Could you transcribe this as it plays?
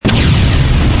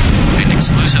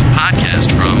exclusive podcast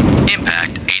from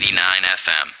Impact 89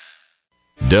 FM.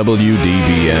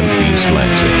 WDBM East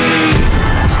Lansing.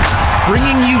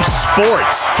 Bringing you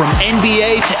sports from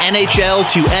NBA to NHL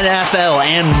to NFL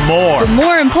and more. But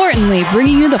more importantly,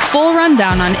 bringing you the full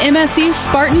rundown on MSU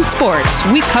Spartan Sports.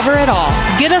 We cover it all.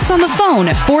 Get us on the phone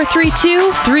at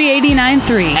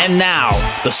 432-3893. And now,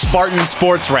 the Spartan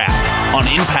Sports Wrap on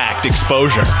Impact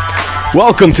Exposure.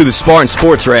 Welcome to the Spartan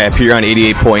Sports Wrap here on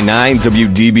 88.9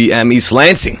 WDBM East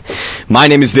Lansing. My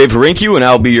name is Dave Harinkyu, and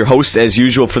I'll be your host as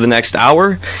usual for the next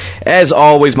hour. As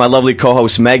always, my lovely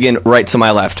co-host Megan, right to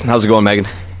my left. How's it going, Megan?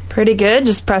 Pretty good.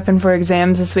 Just prepping for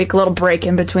exams this week. A little break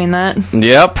in between that.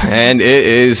 Yep, and it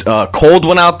is a cold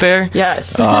one out there.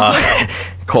 Yes.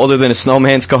 Colder than a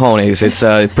snowman's cojones. It's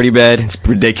pretty bad. It's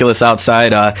ridiculous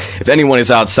outside. If anyone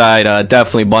is outside,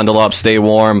 definitely bundle up, stay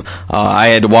warm. I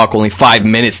had to walk only 5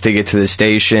 minutes to get to the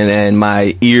station, and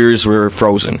my ears were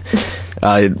frozen.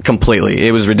 Completely.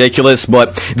 It was ridiculous,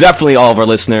 but definitely all of our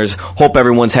listeners, hope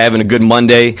everyone's having a good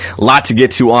Monday. A lot to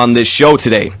get to on this show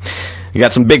today. We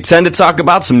got some Big Ten to talk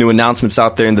about, some new announcements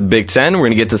out there in the Big Ten. We're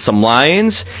going to get to some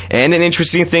Lions, and an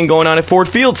interesting thing going on at Ford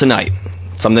Field tonight.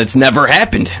 Something that's never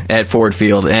happened at Ford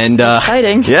Field. And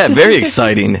exciting. Yeah, very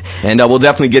exciting. And we'll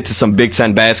definitely get to some Big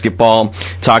Ten basketball,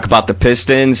 talk about the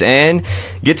Pistons, and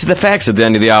get to the facts at the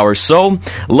end of the hour. So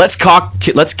let's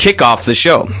kick off the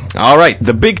show. All right,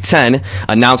 the Big Ten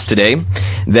announced today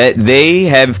that they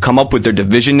have come up with their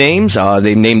division names.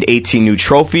 They've named 18 new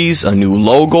trophies, a new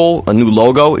logo. A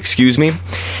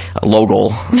logo.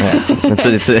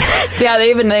 Yeah,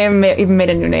 they even made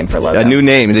a new name for logo. A new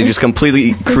name. They just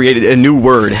completely created a new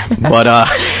word. But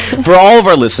for all of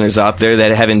our listeners out there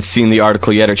that haven't seen the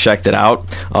article yet or checked it out,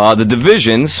 the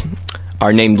divisions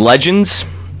are named Legends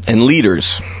and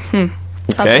Leaders.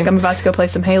 Sounds like I'm about to go play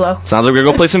some Halo. Sounds like we're going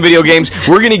to go play some video games.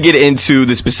 We're going to get into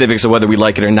the specifics of whether we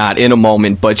like it or not in a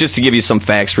moment, but just to give you some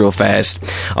facts real fast.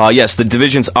 Yes, the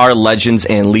divisions are Legends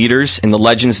and Leaders. In the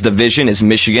Legends division is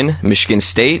Michigan, Michigan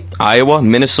State, Iowa,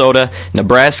 Minnesota,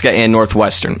 Nebraska, and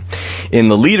Northwestern. In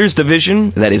the Leaders division,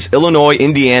 that is Illinois,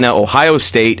 Indiana, Ohio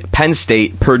State, Penn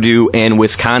State, Purdue, and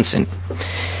Wisconsin.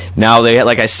 Now,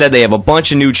 like I said, they have a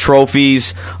bunch of new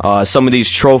trophies. Some of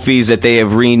these trophies that they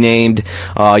have renamed.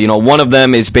 One of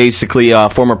them is basically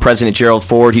former President Gerald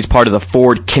Ford. He's part of the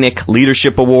Ford Kinnick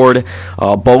Leadership Award.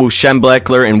 Bo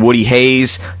Schembechler and Woody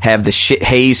Hayes have the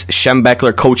Hayes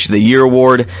Schembechler Coach of the Year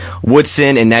Award.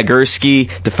 Woodson and Nagurski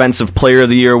Defensive Player of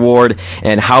the Year Award.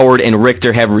 And Howard and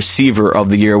Richter have Receiver of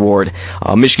the Year Award.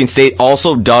 Michigan State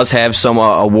also does have some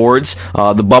awards.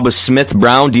 The Bubba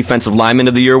Smith-Brown Defensive Lineman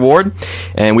of the Year Award.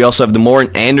 And we also have the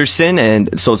Morton Anderson,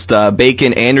 and so it's the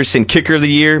Bacon Anderson Kicker of the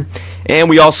Year. And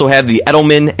we also have the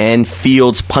Edelman and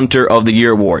Fields Punter of the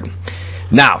Year Award.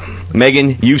 Now,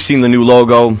 Megan, you've seen the new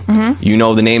logo. Mm-hmm. You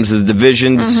know the names of the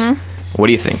divisions. Mm-hmm. What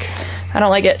do you think? I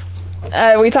don't like it.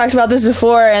 We talked about this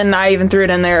before, and I even threw it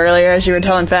in there earlier as you were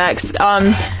telling facts.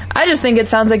 I just think it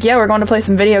sounds like, we're going to play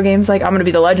some video games. Like, I'm going to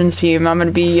be the Legends team. I'm going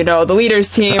to be, the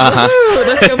Leaders team. Woo,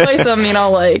 let's go play some,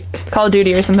 like Call of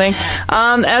Duty or something.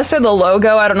 As for the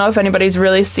logo, I don't know if anybody's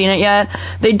really seen it yet.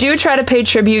 They do try to pay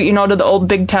tribute, to the old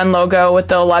Big Ten logo with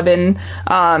the 11,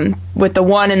 with the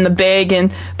 1 and the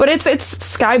big, but it's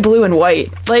sky blue and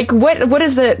white. Like, what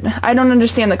is it? I don't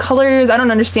understand the colors. I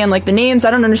don't understand, the names.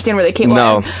 I don't understand where they came from.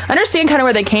 No. I understand kind of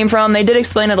where they came from. They did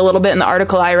explain it a little bit in the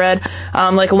article I read.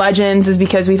 Legends is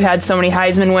because we've had so many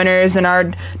Heisman winners in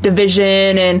our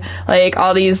division and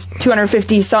all these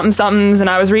 250 somethings, and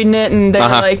I was reading it and they were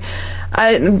like,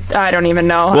 I don't even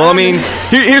know. Well,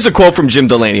 here's a quote from Jim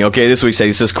Delaney. Okay, this is what he said.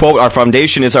 He says, quote, "Our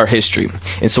foundation is our history,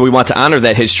 and so we want to honor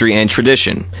that history and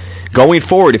tradition. Going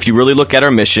forward, if you really look at our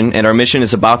mission, and our mission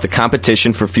is about the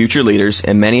competition for future leaders,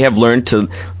 and many have learned to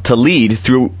lead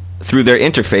through their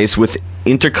interface with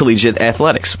intercollegiate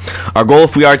athletics. Our goal,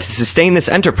 if we are to sustain this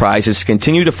enterprise, is to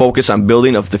continue to focus on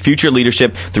building of the future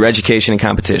leadership through education and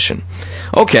competition."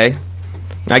 Okay,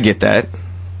 I get that.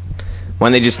 Why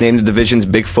don't they just name the divisions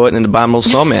Bigfoot and the Abominable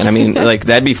Snowman?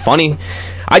 That'd be funny.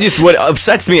 What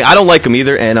upsets me, I don't like them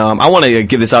either, and I want to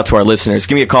give this out to our listeners.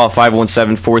 Give me a call at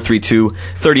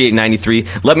 517-432-3893.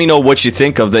 Let me know what you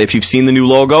think of if you've seen the new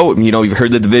logo, you've heard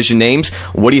the division names.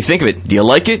 What do you think of it? Do you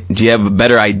like it? Do you have a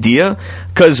better idea?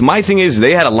 Because my thing is,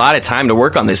 they had a lot of time to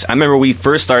work on this. I remember we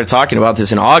first started talking about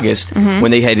this in August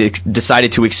when they had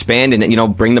decided to expand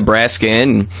and, bring Nebraska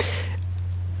in.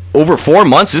 Over 4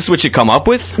 months, this is what you come up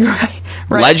with? Right.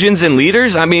 Legends and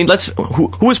Leaders? Who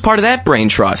was part of that brain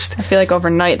trust? I feel like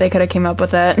overnight they could have came up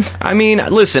with that.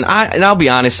 Listen, I'll be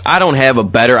honest, I don't have a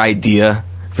better idea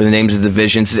for the names of the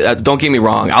divisions. Don't get me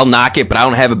wrong, I'll knock it, but I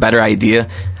don't have a better idea.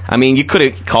 I mean, you could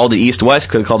have called it East-West,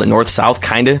 could have called it North-South,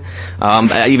 kind of.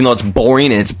 Even though it's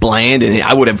boring and it's bland, and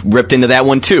I would have ripped into that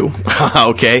one too.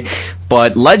 Okay?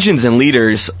 But Legends and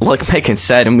Leaders, like Megan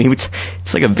said, I mean,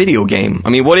 it's like a video game. I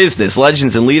mean, what is this?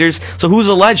 Legends and Leaders? So who's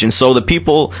a legend? So the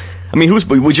people... I mean,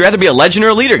 would you rather be a legend or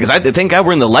a leader? Because I think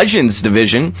we're in the Legends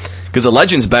division, because a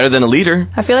legend's better than a leader.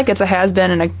 I feel like it's a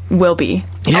has-been and a will be.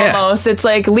 Yeah. Almost. It's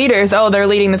like leaders, they're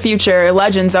leading the future.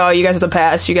 Legends, you guys are the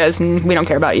past. You guys, we don't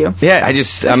care about you. Yeah,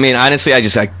 honestly,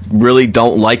 I really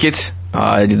don't like it.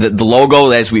 The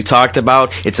logo, as we talked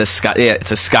about, it's a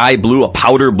sky blue, a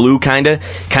powder blue kind of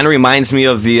reminds me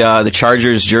of the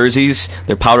Chargers jerseys,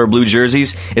 their powder blue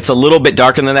jerseys. It's a little bit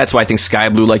darker than that, so I think sky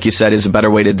blue, like you said, is a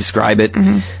better way to describe it.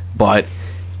 Mm-hmm. But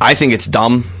I think it's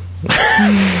dumb.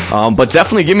 But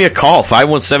definitely give me a call,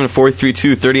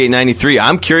 517-432-3893.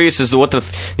 I'm curious as to what the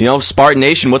Spartan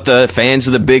Nation, what the fans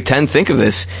of the Big Ten think of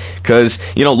this, because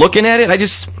looking at it, like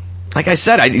I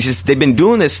said, they've been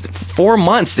doing this 4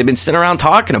 months. They've been sitting around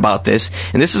talking about this,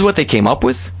 and this is what they came up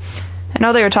with. I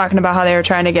know they were talking about how they were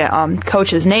trying to get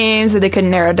coaches' names, that they couldn't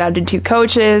narrow it down to 2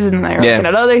 coaches, and they were looking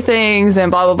at other things,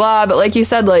 and blah, blah, blah. But like you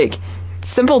said, like,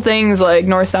 simple things like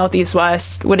North, South, East,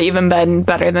 West would have even been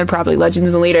better than probably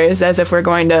Legends and Leaders, as if we're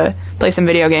going to play some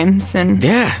video games. And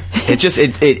yeah,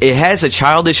 it has a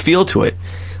childish feel to it.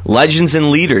 Legends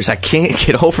and Leaders, I can't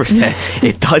get over that.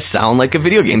 It does sound like a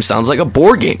video game. Sounds like a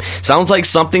board game. Sounds like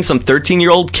something some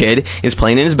 13-year-old kid is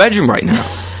playing in his bedroom right now.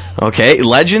 Okay,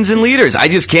 Legends and Leaders. I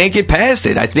just can't get past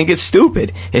it. I think it's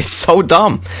stupid. It's so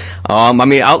dumb.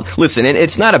 Listen, and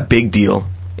it's not a big deal.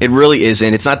 It really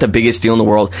isn't. It's not the biggest deal in the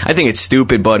world. I think it's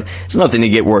stupid, but it's nothing to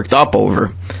get worked up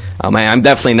over. I'm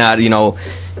definitely not,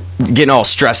 getting all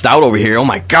stressed out over here. Oh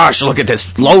my gosh, look at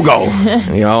this logo.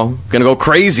 Gonna go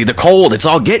crazy. The cold, it's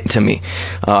all getting to me.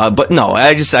 But no,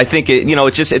 I think it,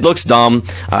 it looks dumb.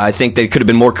 I think they could have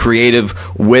been more creative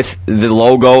with the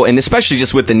logo, and especially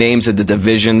just with the names of the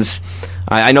divisions.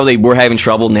 I know they were having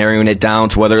trouble narrowing it down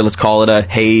to whether, let's call it a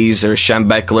Hayes or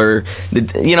Schembechler.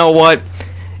 You know what?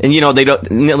 And they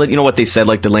don't. What they said,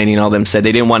 like Delaney and all them said,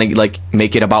 they didn't want to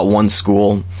make it about one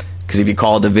school. Because if you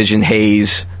call a division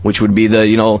Hayes, which would be the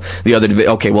other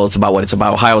division, okay, well, it's about what? It's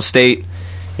about Ohio State.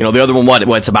 The other one, what?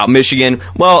 It's about Michigan.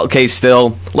 Well, okay,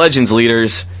 still, Legends,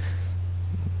 Leaders.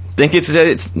 Think it's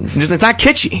not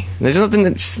kitschy. There's nothing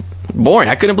that's boring.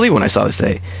 I couldn't believe when I saw this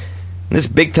today. This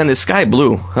Big Ten, this sky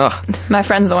blue. Ugh. My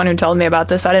friend's the one who told me about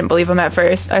this. I didn't believe him at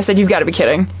first. I said, "You've got to be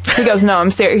kidding." He goes, "No, I'm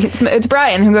serious." It's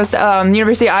Brian, who goes to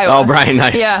University of Iowa. Oh, Brian,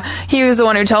 nice. Yeah, he was the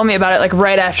one who told me about it, like,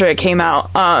 right after it came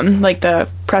out. The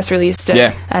press release did.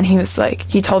 Yeah. And he was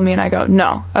like, he told me, and I go,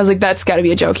 "No." I was like, "That's got to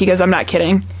be a joke." He goes, "I'm not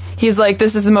kidding." He's like,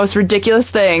 "This is the most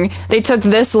ridiculous thing. They took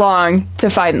this long to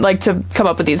to come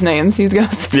up with these names." He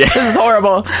goes, "This is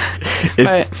horrible."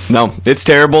 No, it's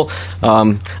terrible.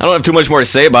 I don't have too much more to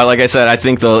say about it. Like I said, I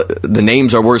think the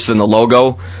names are worse than the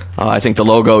logo. I think the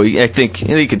logo, I think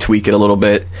they could tweak it a little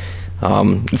bit.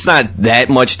 It's not that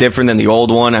much different than the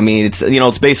old one. I mean,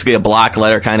 it's basically a block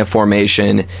letter kind of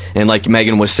formation. And like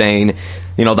Megan was saying,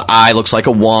 the I looks like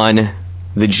a 1.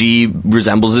 The G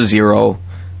resembles a 0.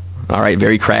 All right,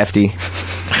 very crafty.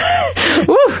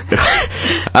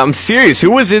 I'm serious.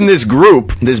 Who was in this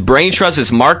group, this Brain Trust,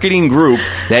 this marketing group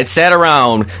that sat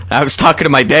around? I was talking to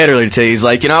my dad earlier today. He's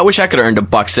like, I wish I could have earned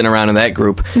 $1 sitting around in that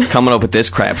group, coming up with this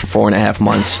crap for 4.5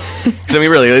 months. Because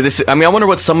really, I wonder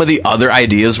what some of the other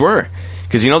ideas were.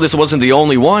 Because this wasn't the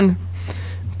only one.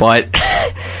 But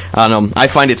I don't know. I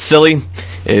find it silly.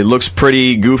 It looks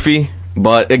pretty goofy.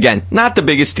 But again, not the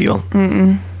biggest deal.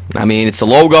 Mm-mm. I mean, it's a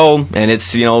logo, and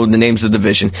it's, the names of the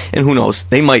division. And who knows?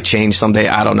 They might change someday.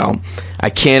 I don't know. I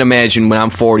can't imagine when I'm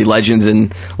 40, Legends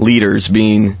and Leaders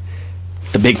being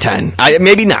the Big Ten.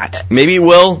 Maybe not. Maybe it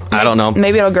will. I don't know.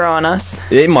 Maybe it'll grow on us.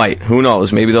 It might. Who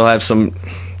knows? Maybe they'll have some...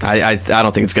 I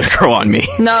don't think it's going to grow on me.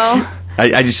 No.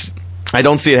 I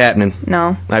don't see it happening.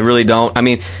 No. I really don't. I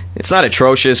mean, it's not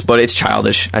atrocious, but it's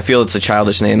childish. I feel it's a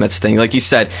childish name. That's the thing. Like you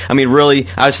said, really,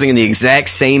 I was thinking the exact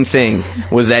same thing,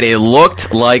 was that it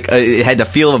looked like it had the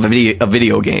feel of a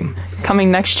video game.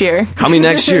 Coming next year.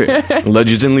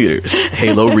 Legends and Leaders.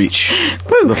 Halo Reach.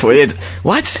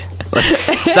 What?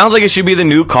 Sounds like it should be the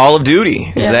new Call of Duty.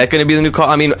 Is that going to be the new Call?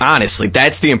 I mean, honestly,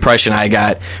 that's the impression I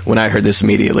got when I heard this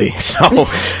immediately. So,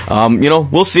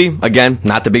 we'll see. Again,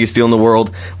 not the biggest deal in the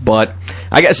world, but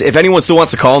I guess if anyone still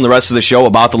wants to call in the rest of the show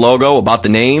about the logo, about the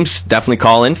names, definitely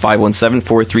call in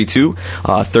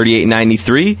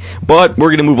 517-432-3893. But we're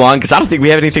going to move on because I don't think we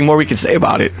have anything more we can say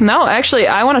about it. No, actually,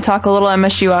 I want to talk a little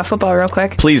MSU football real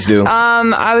quick. Please do.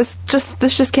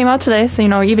 This just came out today,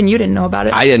 so even you didn't know about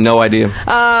it. I had no idea.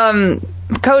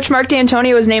 Coach Mark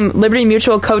D'Antonio was named Liberty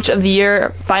Mutual Coach of the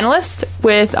Year finalist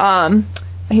with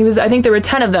I think there were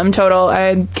 10 of them total.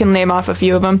 I can name off a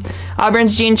few of them.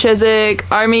 Auburn's Gene Chizik,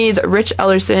 Army's Rich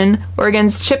Ellerson,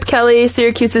 Oregon's Chip Kelly,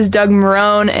 Syracuse's Doug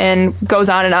Marrone, and goes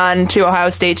on to Ohio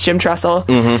State's Jim Tressel.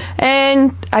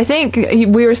 And I think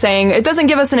we were saying it doesn't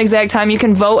give us an exact time. You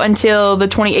can vote until the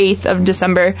 28th of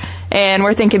December, and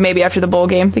we're thinking maybe after the bowl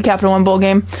game, the Capital One bowl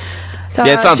game.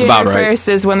 Yeah, it sounds about right. January 1st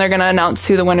is when they're going to announce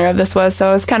who the winner of this was,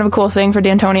 so it's kind of a cool thing for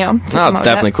D'Antonio. No, it's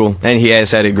definitely cool. And he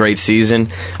has had a great season.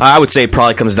 I would say it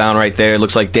probably comes down right there. It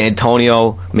looks like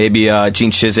D'Antonio, maybe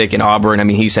Gene Chizik and Auburn. I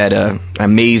mean, he's had an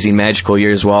amazing, magical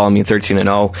year as well. I mean,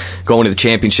 13-0, going to the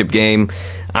championship game.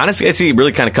 Honestly, I see it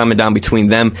really kind of coming down between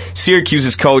them.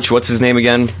 Syracuse's coach, what's his name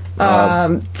again?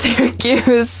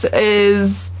 Syracuse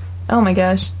is... Oh my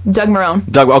gosh, Doug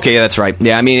Marrone. Okay, yeah, that's right.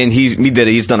 Yeah, I mean, and he did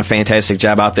it. He's done a fantastic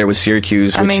job out there with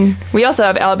Syracuse. I mean, we also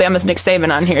have Alabama's Nick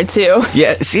Saban on here too.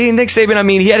 Yeah, see, Nick Saban. I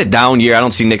mean, he had a down year. I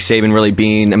don't see Nick Saban really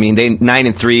being. I mean, they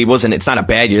 9-3 It's not a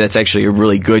bad year. That's actually a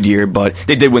really good year. But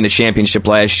they did win the championship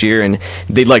last year, and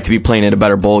they'd like to be playing in a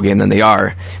better bowl game than they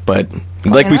are. But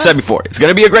like we said before, it's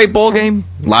going to be a great bowl game.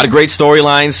 A lot of great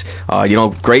storylines.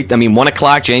 Great. I mean,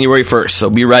 1:00 January 1st. So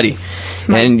be ready.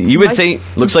 And you would say,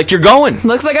 looks like you're going.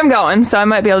 Looks like I'm going, so I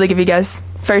might be able to give you guys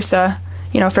firsthand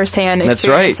experiences. That's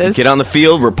right. Get on the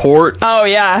field, report. Oh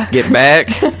yeah. Get back.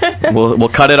 We'll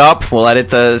cut it up. We'll edit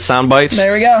the sound bites.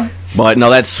 There we go. But no,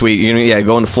 that's sweet.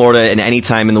 Going to Florida and any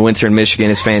time in the winter in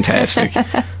Michigan is fantastic.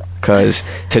 Because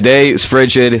today it's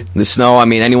frigid, the snow. I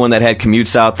mean, anyone that had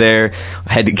commutes out there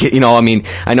had to get,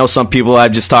 I know some people,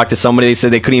 I've just talked to somebody, they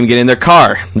said they couldn't even get in their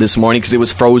car this morning because it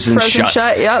was frozen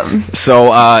shut. Yep.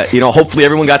 So, hopefully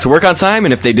everyone got to work on time,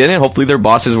 and if they didn't, hopefully their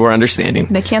bosses were understanding.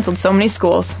 They canceled so many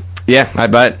schools. Yeah, I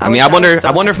bet. I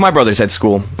wonder if my brothers had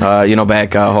school,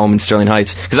 back home in Sterling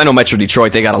Heights. Because I know Metro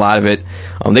Detroit, they got a lot of it.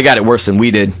 They got it worse than we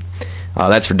did.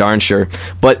 That's for darn sure.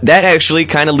 But that actually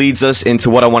kind of leads us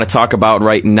into what I want to talk about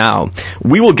right now.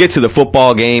 We will get to the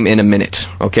football game in a minute.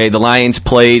 Okay, the Lions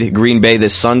played Green Bay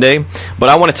this Sunday, but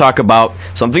I want to talk about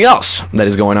something else that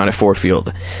is going on at Ford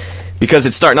Field. Because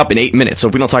it's starting up in 8 minutes, so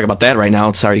if we don't talk about that right now,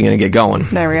 it's already going to get going.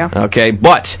 There we go. Okay,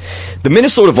 but the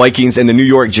Minnesota Vikings and the New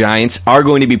York Giants are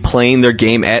going to be playing their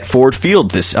game at Ford Field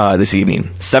this evening.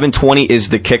 7:20 is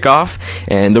the kickoff,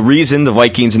 and the reason the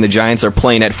Vikings and the Giants are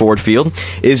playing at Ford Field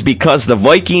is because the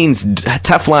Vikings'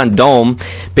 Teflon Dome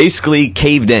basically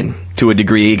caved in to a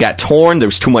degree. It got torn. There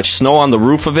was too much snow on the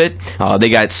roof of it. They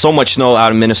got so much snow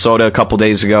out in Minnesota a couple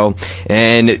days ago.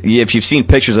 And if you've seen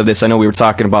pictures of this, I know we were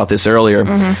talking about this earlier,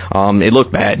 it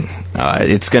looked bad.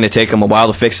 It's going to take them a while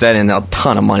to fix that and a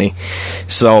ton of money.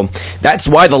 So that's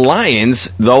why the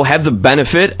Lions, though, have the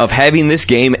benefit of having this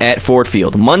game at Ford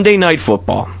Field. Monday Night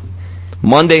Football.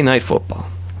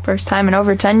 First time in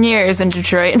over 10 years in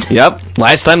Detroit. Yep.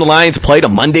 Last time the Lions played a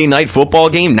Monday Night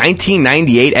Football game,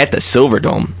 1998 at the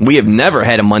Silverdome. We have never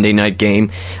had a Monday night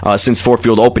game since Ford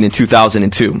Field opened in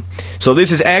 2002. So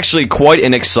this is actually quite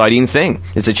an exciting thing.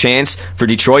 It's a chance for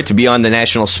Detroit to be on the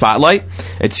national spotlight.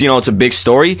 It's a big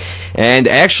story. And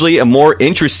actually, a more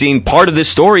interesting part of this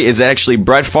story is actually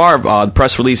Brett Favre. The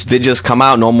press release did just come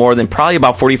out no more than probably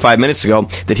about 45 minutes ago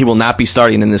that he will not be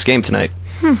starting in this game tonight.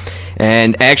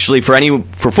 And actually,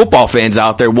 for football fans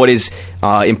out there, what is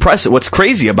impressive, what's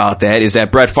crazy about that is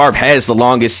that Brett Favre has the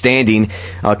longest standing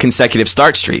consecutive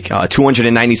start streak,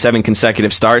 297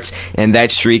 consecutive starts, and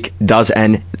that streak does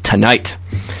end tonight.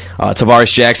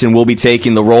 Tavares Jackson will be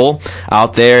taking the role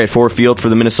out there at Ford Field for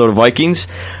the Minnesota Vikings.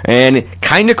 And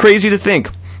kind of crazy to think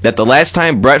that the last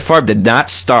time Brett Favre did not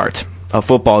start a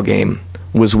football game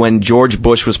was when George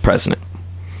Bush was president.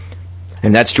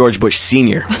 And that's George Bush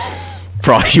Sr.,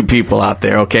 for all you people out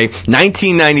there, okay?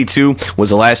 1992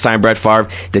 was the last time Brett Favre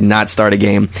did not start a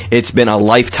game. It's been a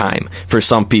lifetime for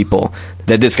some people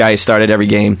that this guy has started every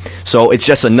game. So it's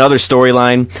just another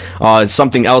storyline.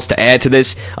 Something else to add to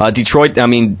this. Detroit,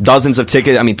 tons of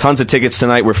tickets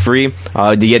tonight were free. You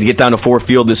had to get down to Ford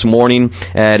Field this morning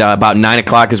at about 9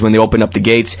 o'clock is when they opened up the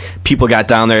gates. People got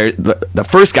down there. The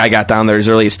first guy got down there as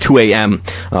early as 2 a.m.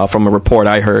 From a report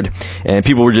I heard. And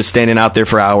people were just standing out there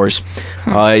for hours.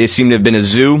 It seemed to have been a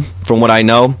zoo, from what I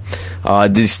know.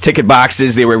 These ticket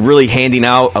boxes, they were really handing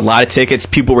out a lot of tickets.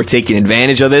 People were taking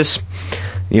advantage of this.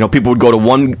 People would go to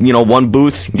one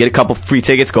booth, get a couple free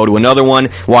tickets, go to another one,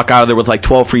 walk out of there with like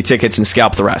 12 free tickets and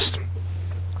scalp the rest.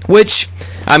 Which,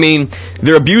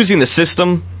 they're abusing the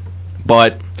system,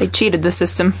 but... They cheated the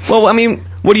system. Well,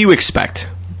 what do you expect?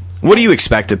 What do you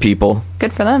expect of people?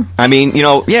 Good for them. I mean,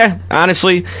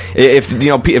 honestly, if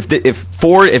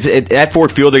at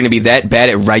Ford Field they're going to be that bad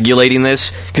at regulating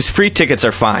this, because free tickets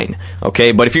are fine,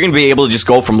 okay? But if you're going to be able to just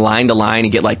go from line to line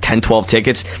and get like 10, 12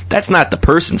 tickets, that's not the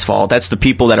person's fault. That's the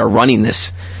people that are running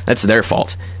this. That's their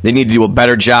fault. They need to do a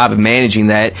better job of managing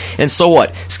that. And so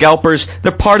what? Scalpers,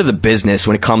 they're part of the business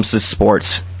when it comes to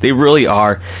sports. They really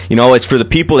are. It's for the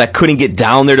people that couldn't get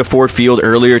down there to Ford Field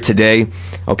earlier today,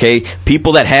 okay?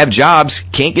 People that have jobs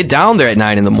can't get down there at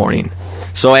 9 in the morning.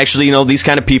 So actually, these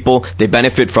kind of people, they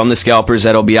benefit from the scalpers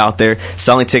that'll be out there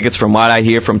selling tickets, from what I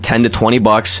hear, from $10 to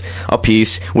 $20 a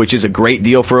piece, which is a great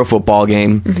deal for a football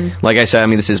game. Mm-hmm. Like I said,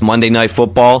 this is Monday Night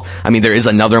Football. There is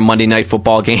another Monday Night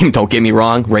Football game, don't get me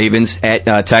wrong. Ravens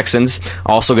at Texans,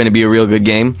 also going to be a real good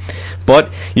game. But,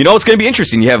 it's going to be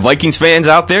interesting. You have Vikings fans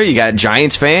out there. You got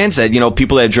Giants fans, that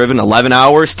people that have driven 11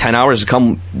 hours, 10 hours to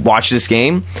come watch this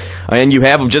game. And you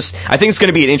have I think it's going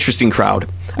to be an interesting crowd.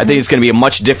 I think it's going to be a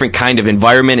much different kind of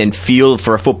environment and feel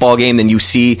for a football game than you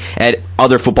see at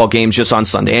other football games just on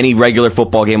Sunday. Any regular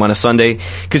football game on a Sunday,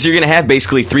 because you're going to have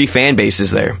basically 3 fan bases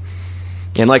there.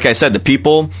 And like I said, the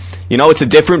people, it's a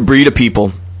different breed of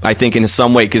people, I think, in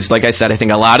some way. Because like I said, I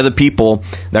think a lot of the people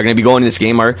that are going to be going to this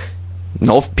game are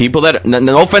people that,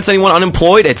 no offense to anyone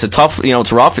unemployed. It's a tough,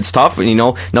 it's rough, it's tough. And,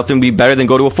 nothing would be better than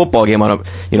go to a football game on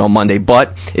a, Monday.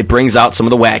 But it brings out some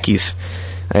of the wackies.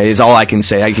 Is all I can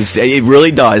say. It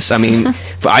really does.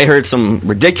 I heard some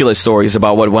ridiculous stories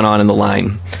about what went on in the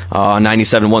line.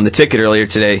 97 won the ticket earlier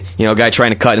today. A guy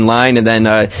trying to cut in line, and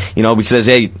then he says,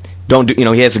 "Hey, don't do."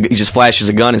 He just flashes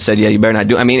a gun and said, "Yeah, you better not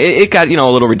do." It got a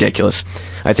little ridiculous.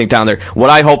 I think down there. What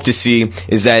I hope to see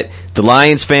is that the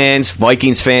Lions fans,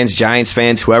 Vikings fans, Giants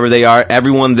fans, whoever they are,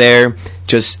 everyone there,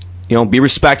 just be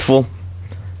respectful.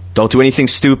 Don't do anything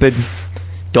stupid.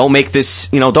 Don't make this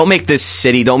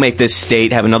city, don't make this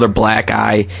state have another black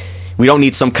eye. We don't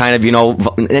need some kind of,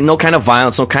 no kind of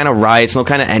violence, no kind of riots, no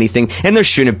kind of anything. And there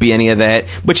shouldn't be any of that,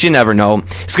 but you never know.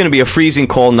 It's going to be a freezing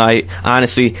cold night.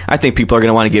 Honestly, I think people are going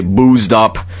to want to get boozed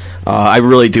up. I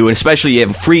really do, and especially you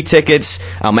have free tickets.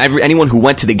 Anyone who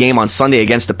went to the game on Sunday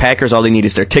against the Packers, all they need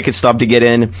is their ticket stub to get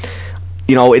in.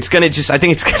 It's going to I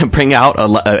think it's going to bring out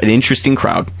an interesting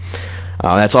crowd.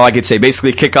 That's all I could say.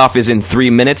 Basically, kickoff is in 3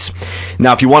 minutes.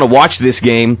 Now, if you want to watch this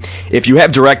game, if you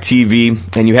have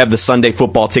DirecTV and you have the Sunday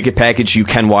football ticket package, you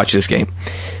can watch this game.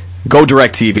 Go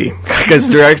DirecTV, because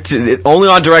only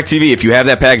on DirecTV, if you have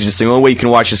that package, it's the only way you can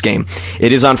watch this game.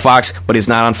 It is on Fox, but it's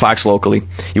not on Fox locally.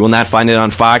 You will not find it on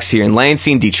Fox here in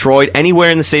Lansing, Detroit, anywhere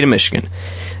in the state of Michigan.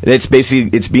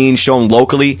 It's being shown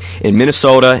locally in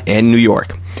Minnesota and New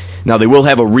York. Now, they will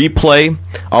have a replay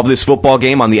of this football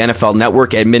game on the NFL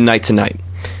Network at midnight tonight.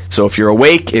 So if you're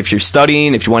awake, if you're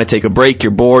studying, if you want to take a break,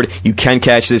 you're bored, you can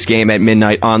catch this game at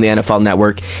midnight on the NFL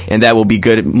Network, and that will be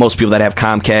good. Most people that have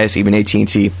Comcast, even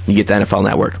AT&T, you get the NFL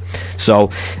Network.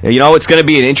 So, it's going to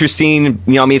be an interesting,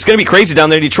 it's going to be crazy down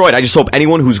there in Detroit. I just hope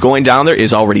anyone who's going down there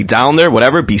is already down there,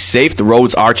 whatever. Be safe. The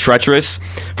roads are treacherous.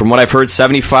 From what I've heard,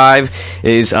 75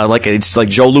 is it's like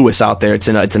Joe Louis out there. It's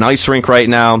an ice rink right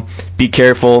now. Be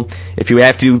careful. If you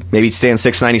have to, maybe stay on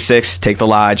 696, take the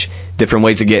Lodge. Different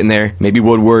ways of getting there. Maybe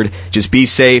Woodward. Just be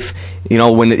safe.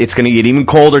 When it's going to get even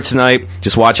colder tonight,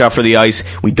 just watch out for the ice.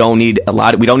 We don't need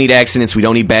accidents. We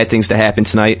don't need bad things to happen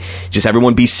tonight. Just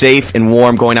everyone be safe and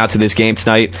warm going out to this game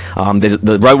tonight.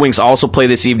 The Red Wings also play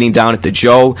this evening down at the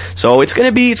Joe, so it's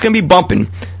going to be bumping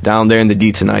down there in the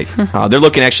D tonight. They're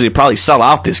looking actually to probably sell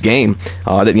out this game.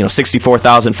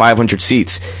 64,500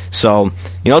 seats. So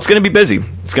it's going to be busy.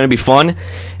 It's going to be fun,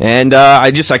 and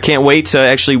I can't wait to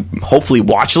actually hopefully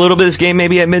watch a little bit of this game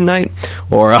maybe at midnight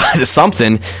or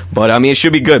something. But it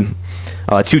should be good.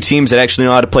 2 teams that actually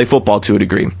know how to play football to a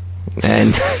degree,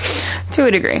 and to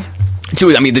a degree.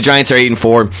 The Giants are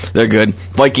 8-4. They're good.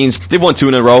 Vikings, they've won 2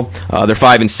 in a row. They're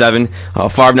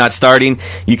 5-7. Favre not starting.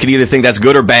 You could either think that's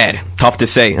good or bad. Tough to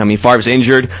say. Favre's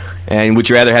injured. And would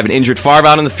you rather have an injured Favre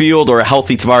out on the field or a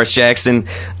healthy Tavares Jackson?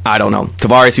 I don't know.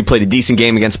 Tavares, he played a decent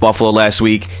game against Buffalo last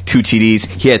week. 2 TDs.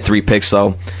 He had 3 picks,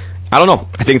 though. I don't know.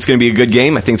 I think it's going to be a good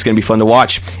game. I think it's going to be fun to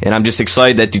watch. And I'm just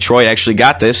excited that Detroit actually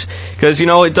got this because,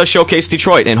 it does showcase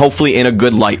Detroit, and hopefully in a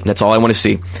good light. That's all I want to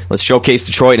see. Let's showcase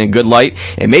Detroit in a good light,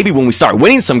 and maybe when we start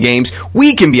winning some games,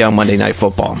 we can be on Monday Night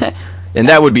Football. And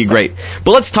that would be great.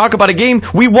 But let's talk about a game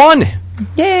we won.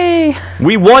 Yay!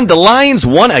 We won. The Lions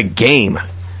won a game.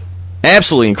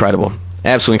 Absolutely incredible.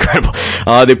 Absolutely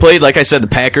incredible. They played, like I said, the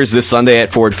Packers this Sunday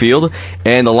at Ford Field,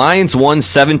 and the Lions won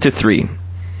 7-3.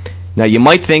 Now, you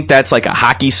might think that's like a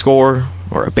hockey score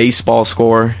or a baseball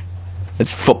score.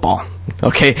 It's football.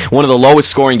 Okay, one of the lowest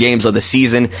scoring games of the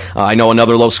season. I know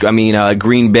another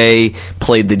Green Bay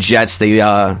played the Jets. It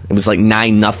was like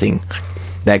 9-0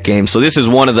 that game. So this is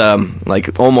one of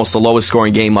the almost the lowest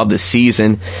scoring game of the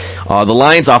season. The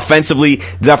Lions offensively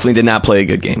definitely did not play a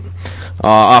good game.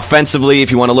 Offensively,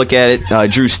 if you want to look at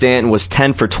it, Drew Stanton was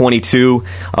 10 for 22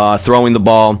 throwing the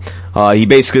ball. He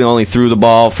basically only threw the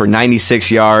ball for 96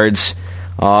 yards.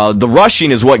 The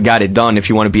rushing is what got it done, if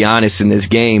you want to be honest, in this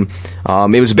game.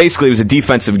 It was a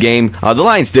defensive game. The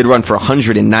Lions did run for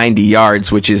 190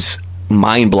 yards, which is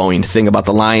mind-blowing to think about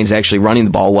the Lions actually running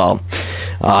the ball well,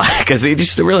 because they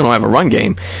really don't have a run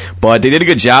game. But they did a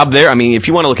good job there. I mean, if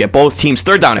you want to look at both teams,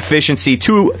 third down efficiency,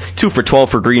 2 for 12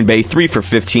 for Green Bay, 3 for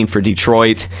 15 for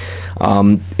Detroit.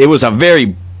 It was a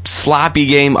very sloppy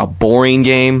game, a boring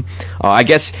game. I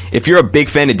guess if you're a big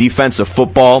fan of defensive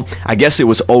football, I guess it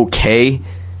was okay.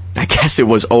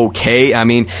 I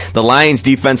mean, the Lions'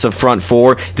 defensive front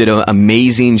four did an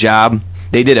amazing job.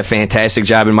 They did a fantastic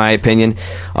job, in my opinion.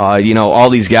 All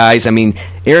these guys. I mean,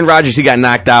 Aaron Rodgers, he got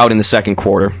knocked out in the second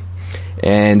quarter,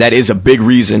 and that is a big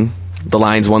reason the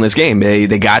Lions won this game.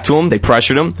 They got to him, they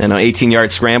pressured him, and an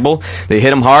 18-yard scramble. They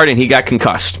hit him hard, and he got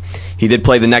concussed. He did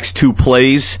play the next 2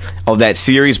 plays of that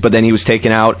series, but then he was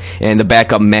taken out, and the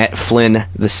backup Matt Flynn,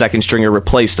 the second stringer,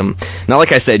 replaced him. Now,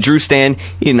 like I said, Drew Stanton,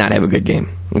 he did not have a good game.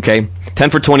 Okay, 10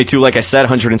 for 22, like I said,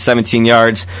 117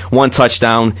 yards, 1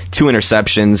 touchdown, 2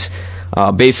 interceptions.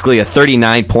 Basically a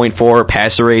 39.4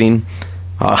 passer rating.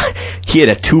 He had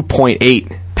a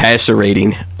 2.8 passer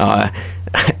rating at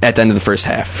the end of the first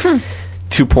half.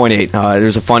 2.8.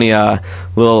 There's a funny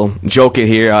little joke in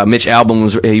here. Mitch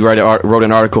Albom wrote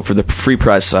an article for the Free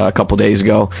Press a couple days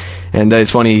ago, and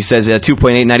it's funny. He says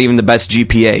 2.8, not even the best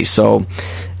GPA. So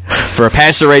for a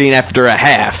passer rating after a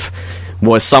half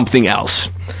was something else.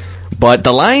 But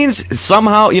the Lions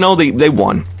somehow, they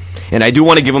won. And I do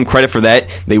want to give them credit for that.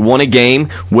 They won a game,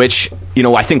 which,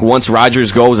 I think once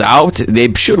Rodgers goes out,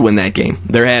 they should win that game.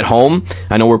 They're at home.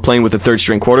 I know we're playing with a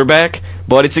third-string quarterback,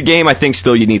 but it's a game I think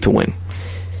still you need to win.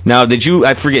 Now,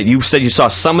 I forget, you said you saw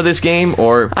some of this game,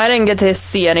 or? I didn't get to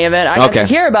see any of it. I got to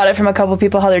hear about it from a couple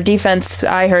people, how their defense,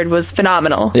 I heard, was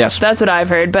phenomenal. Yes. That's what I've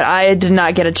heard, but I did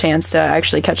not get a chance to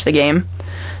actually catch the game.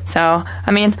 So,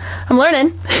 I mean, I'm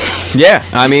learning. Yeah,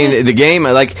 I mean, the game,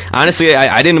 honestly,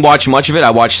 I didn't watch much of it. I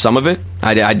watched some of it.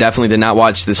 I definitely did not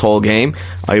watch this whole game.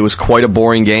 It was quite a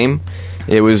boring game.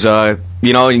 It was, and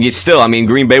you still,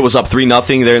 Green Bay was up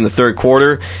 3-0 there in the third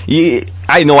quarter. I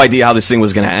had no idea how this thing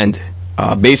was going to end.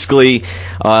 Basically,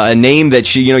 a name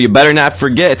that you better not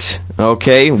forget,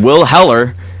 okay? Will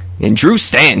Heller and Drew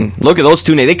Stanton. Look at those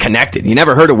two names. They connected. You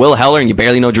never heard of Will Heller, and you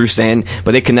barely know Drew Stanton,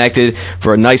 but they connected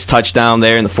for a nice touchdown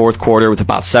there in the fourth quarter with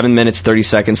about 7 minutes, 30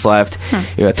 seconds left.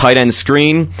 A tight end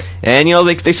screen, and,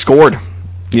 they scored.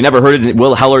 You never heard of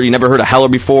Will Heller. You never heard of Heller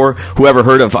before. Whoever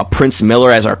heard of Prince Miller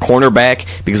as our cornerback,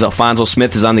 because Alfonso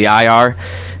Smith is on the IR,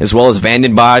 as well as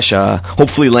Vanden Bosch.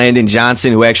 Hopefully Landon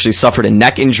Johnson, who actually suffered a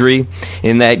neck injury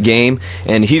in that game,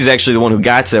 and he's actually the one who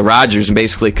got to Rodgers and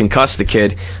basically concussed the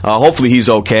kid. Hopefully he's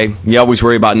okay. You always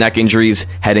worry about neck injuries,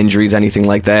 head injuries, anything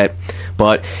like that.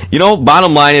 But,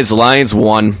 bottom line is the Lions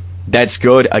won. That's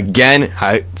good. Again,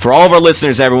 for all of our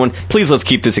listeners, everyone, please let's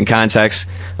keep this in context,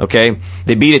 okay?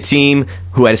 They beat a team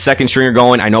who had a second stringer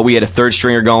going. I know we had a third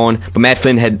stringer going, but Matt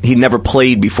Flynn he'd never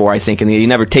played before, I think, and he'd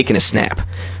never taken a snap,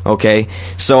 okay?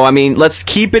 So, let's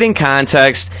keep it in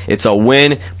context. It's a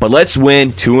win, but let's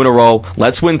win 2 in a row.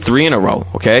 Let's win 3 in a row,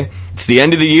 okay? It's the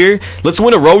end of the year. Let's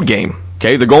win a road game,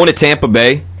 okay? They're going to Tampa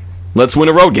Bay. Let's win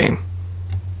a road game.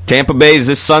 Tampa Bay is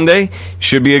this Sunday.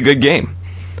 Should be a good game.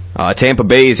 Tampa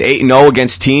Bay is 8-0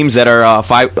 against teams that are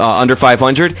under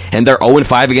 500, and they're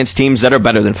 0-5 against teams that are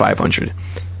better than 500.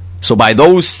 So by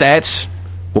those stats,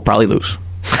 we'll probably lose.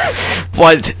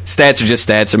 But stats are just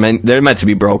stats. They're meant to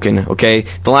be broken, okay?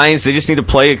 The Lions, they just need to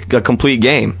play a complete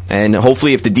game. And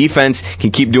hopefully if the defense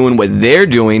can keep doing what they're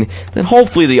doing, then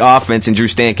hopefully the offense and Drew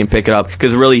Stanton can pick it up,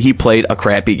 because really he played a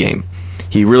crappy game.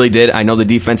 He really did. I know the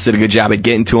defense did a good job at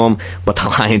getting to him, but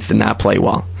the Lions did not play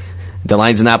well. The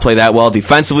Lions did not play that well.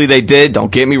 Defensively, they did.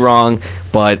 Don't get me wrong.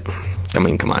 But,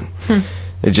 come on.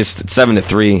 It's just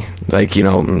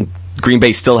 7-3. Green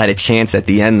Bay still had a chance at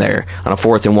the end there on a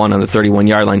 4th and 1 on the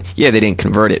 31-yard line. Yeah, they didn't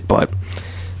convert it, but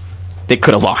they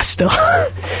could have lost still.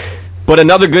 But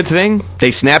another good thing, they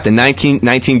snapped a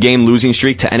 19-game losing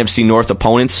streak to NFC North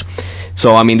opponents.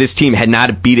 So, this team had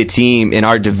not beat a team in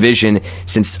our division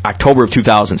since October of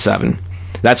 2007.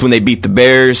 That's when they beat the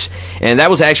Bears, and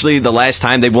that was actually the last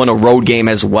time they've won a road game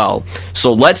as well.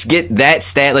 So let's get that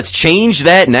stat. Let's change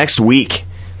that next week.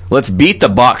 Let's beat the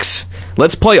Bucs.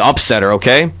 Let's play upsetter,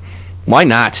 okay? Why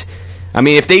not? I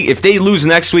mean, if they lose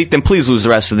next week, then please lose the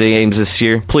rest of the games this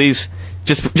year, please.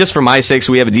 Just for my sake,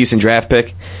 so we have a decent draft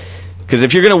pick. Because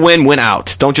if you're going to win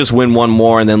out. Don't just win one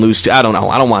more and then lose two. I don't know.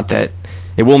 I don't want that.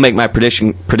 It will make my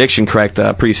prediction correct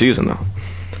preseason, though.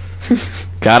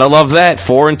 Gotta love that.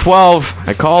 4-12.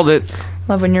 I called it.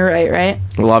 Love when you're right?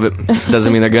 Love it.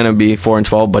 Doesn't mean they're going to be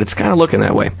 4-12, but it's kind of looking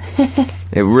that way.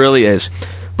 It really is.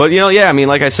 But, yeah, I mean,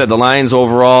 like I said, the Lions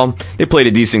overall, they played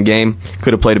a decent game.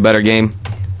 Could have played a better game.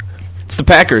 It's the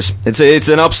Packers. It's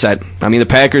an upset. I mean, the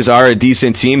Packers are a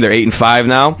decent team. They're 8-5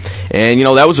 now, and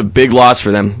that was a big loss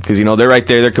for them because they're right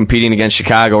there. They're competing against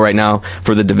Chicago right now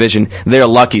for the division. They're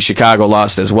lucky Chicago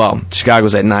lost as well.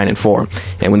 Chicago's at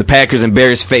 9-4, and when the Packers and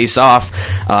Bears face off,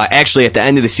 actually at the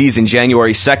end of the season,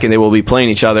 January 2nd, they will be playing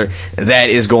each other. That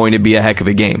is going to be a heck of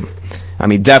a game. I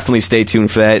mean, definitely stay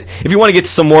tuned for that. If you want to get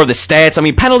some more of the stats, I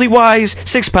mean, penalty-wise,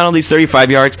 6 penalties,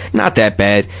 35 yards, not that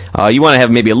bad. You want to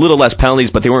have maybe a little less penalties,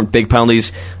 but they weren't big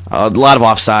penalties. A lot of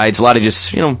offsides, a lot of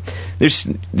just,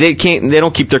 they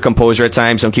don't keep their composure at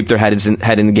times, don't keep their head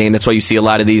in the game. That's why you see a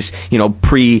lot of these,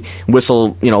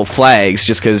 pre-whistle, flags,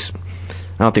 just because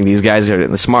I don't think these guys are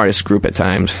the smartest group at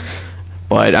times.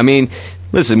 But, I mean,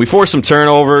 listen, we forced some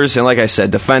turnovers, and like I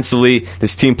said, defensively,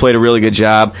 this team played a really good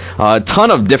job. A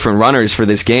ton of different runners for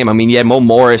this game. I mean, you had Mo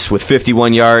Morris with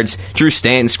 51 yards. Drew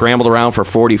Stanton scrambled around for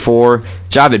 44.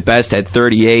 Javid Best had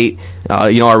 38.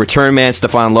 Our return man,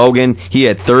 Stephon Logan, he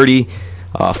had 30.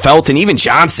 Felton, even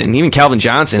Calvin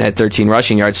Johnson had 13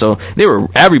 rushing yards. So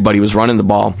everybody was running the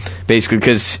ball, basically,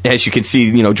 because as you can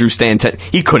see, Drew Stanton,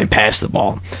 he couldn't pass the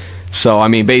ball. So, I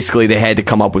mean, basically they had to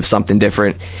come up with something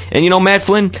different. And, Matt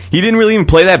Flynn, he didn't really even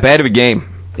play that bad of a game.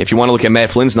 If you want to look at Matt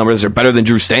Flynn's numbers, they're better than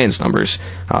Drew Stanton's numbers.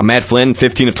 Matt Flynn,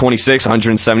 15 of 26,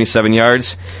 177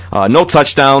 yards. No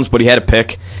touchdowns, but he had a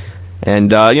pick. And,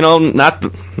 not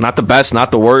the best,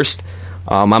 not the worst.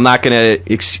 I'm not going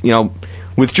to,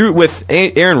 with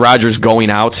Aaron Rodgers going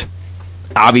out,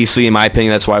 obviously, in my opinion,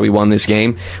 that's why we won this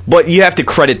game. But you have to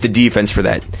credit the defense for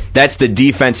that. That's the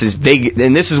defenses.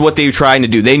 And this is what they were trying to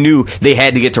do. They knew they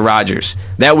had to get to Rodgers.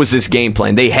 That was this game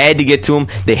plan. They had to get to him.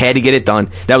 They had to get it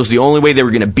done. That was the only way they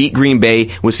were going to beat Green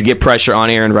Bay, was to get pressure on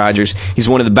Aaron Rodgers. He's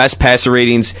one of the best passer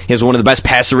ratings. He has one of the best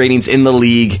passer ratings in the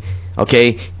league.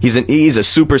 Okay, he's a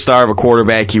superstar of a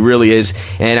quarterback. He really is.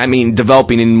 And I mean,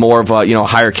 developing in more of a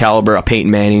higher caliber, a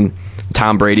Peyton Manning,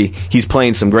 Tom Brady. He's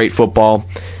playing some great football.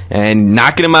 And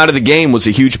knocking him out of the game was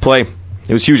a huge play.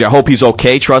 It was huge. I hope he's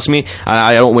okay, trust me.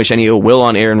 I don't wish any ill will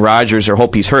on Aaron Rodgers or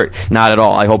hope he's hurt. Not at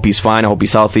all. I hope he's fine. I hope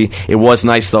he's healthy. It was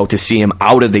nice, though, to see him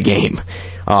out of the game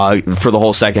for the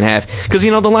whole second half. Because, the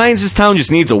Lions, this town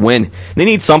just needs a win. They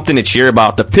need something to cheer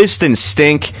about. The Pistons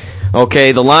stink.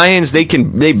 Okay, the Lions, they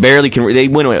barely can. They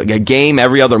win a game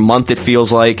every other month, it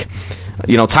feels like.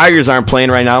 Tigers aren't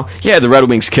playing right now. Yeah, the Red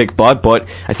Wings kick butt, but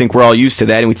I think we're all used to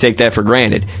that, and we take that for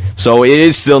granted. So it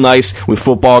is still nice with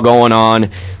football going on,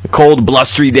 cold,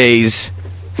 blustery days.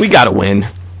 We got to win.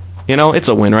 It's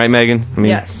a win, right, Megan? I mean,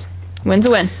 yes. Win's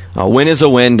a win. A win is a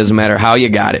win. Doesn't matter how you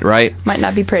got it, right? Might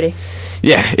not be pretty.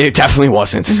 Yeah, it definitely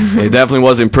wasn't. It definitely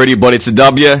wasn't pretty, but it's a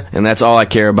W, and that's all I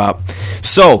care about.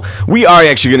 So, we are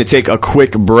actually going to take a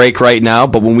quick break right now,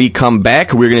 but when we come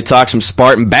back, we're going to talk some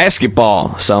Spartan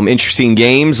basketball. Some interesting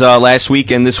games last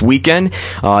week and this weekend.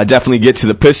 Definitely get to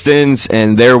the Pistons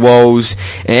and their woes,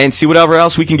 and see whatever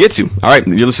else we can get to. All right,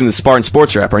 you're listening to Spartan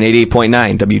Sports Wrap on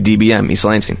 88.9 WDBM, East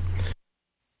Lansing.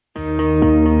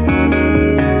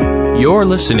 You're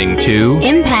listening to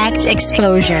Impact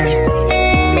Exposure.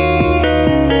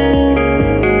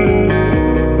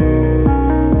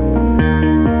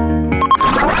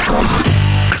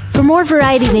 For more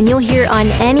variety than you'll hear on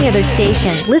any other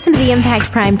station, listen to the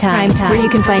Impact Primetime, where you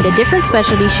can find a different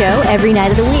specialty show every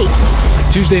night of the week.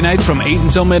 Tuesday nights from 8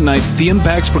 until midnight, the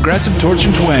Impact's Progressive Torch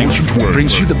and Twang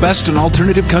brings you the best in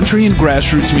alternative country and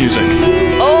grassroots music.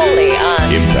 Only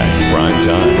on Impact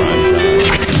Primetime.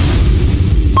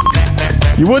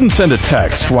 You wouldn't send a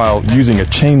text while using a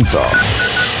chainsaw.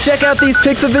 Check out these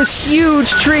pics of this huge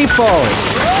tree falling.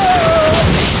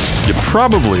 You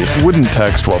probably wouldn't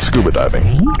text while scuba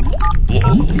diving.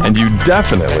 And you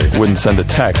definitely wouldn't send a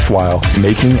text while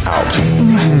making out.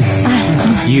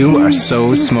 You are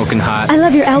so smoking hot. I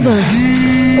love your elbows.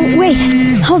 Oh, wait,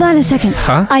 hold on a second.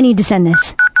 Huh? I need to send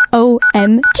this.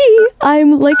 OMG,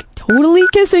 I'm totally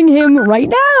kissing him right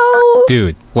now.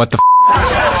 Dude, what the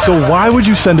So why would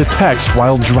you send a text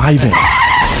while driving?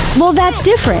 Well, that's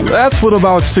different. That's what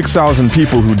about 6,000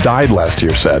 people who died last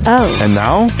year said. Oh. And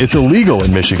now, it's illegal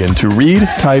in Michigan to read,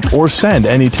 type, or send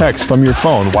any text from your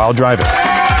phone while driving.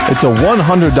 It's a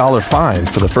 $100 fine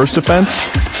for the first offense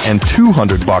and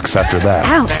 $200 after that.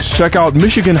 Ouch. Check out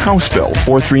Michigan House Bill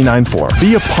 4394.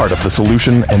 Be a part of the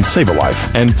solution and save a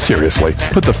life. And seriously,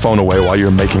 put the phone away while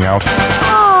you're making out.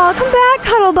 Aw, come back,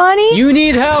 Cuddle Bunny. You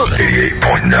need help.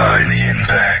 88.9 The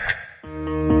Impact.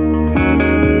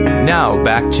 Now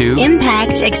back to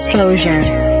Impact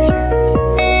Exposure.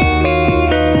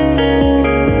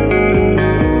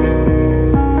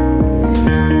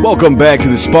 Welcome back to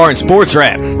the Spartan Sports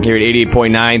Wrap here at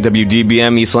 88.9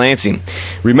 WDBM East Lansing.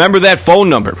 Remember that phone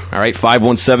number, all right,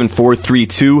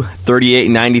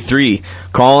 517-432-3893.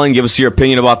 Call in, give us your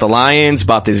opinion about the Lions,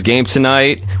 about this game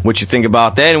tonight, what you think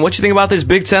about that, and what you think about this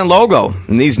Big Ten logo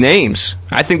and these names.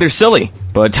 I think they're silly,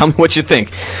 but tell me what you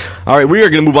think. All right, we are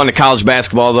going to move on to college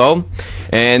basketball, though,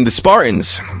 and the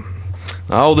Spartans.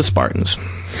 Oh, the Spartans.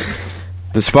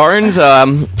 The Spartans,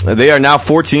 they are now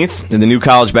 14th in the new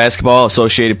College Basketball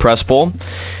Associated Press Poll,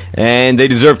 and they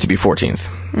deserve to be 14th.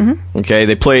 Mm-hmm. Okay,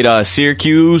 they played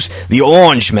Syracuse, the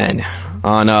Orange Men,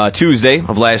 on Tuesday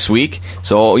of last week.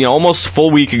 So, almost a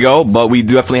full week ago, but we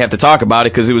definitely have to talk about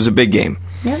it because it was a big game.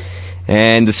 Yep.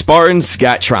 And the Spartans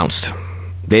got trounced.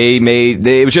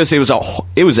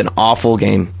 It was an awful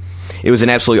game. It was an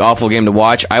absolutely awful game to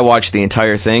watch. I watched the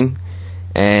entire thing,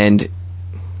 and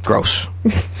gross.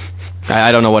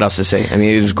 I don't know what else to say. I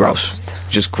mean, it was gross,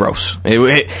 just gross.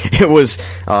 It was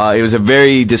a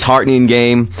very disheartening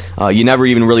game. You never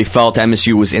even really felt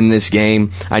MSU was in this game.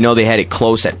 I know they had it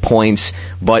close at points,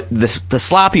 but the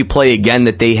sloppy play again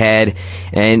that they had,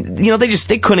 and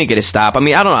they couldn't get a stop. I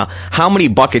mean, I don't know how many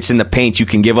buckets in the paint you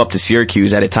can give up to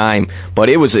Syracuse at a time, but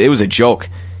it was a joke,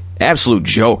 absolute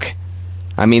joke.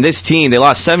 I mean, this team, they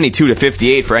lost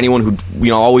 72-58 for anyone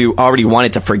who, already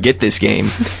wanted to forget this game.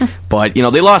 But,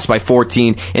 they lost by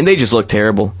 14, and they just looked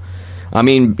terrible. I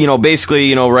mean,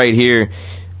 basically, right here,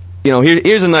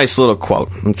 here's a nice little quote,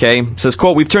 okay? It says,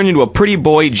 quote, "We've turned into a pretty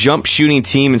boy jump shooting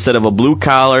team instead of a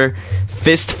blue-collar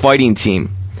fist fighting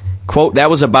team. Quote, that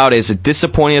was about as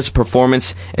disappointing a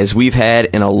performance as we've had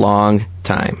in a long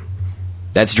time."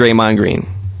 That's Draymond Green.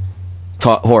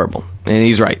 Horrible. And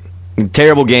he's right.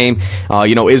 Terrible game.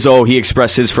 Izzo, he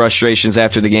expressed his frustrations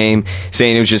after the game,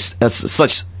 saying it was just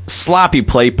such sloppy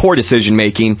play, poor decision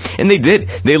making, and they did.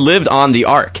 They lived on the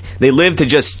arc. They lived to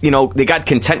just, they got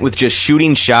content with just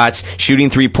shooting shots, shooting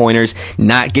three-pointers,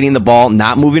 not getting the ball,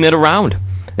 not moving it around.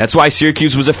 That's why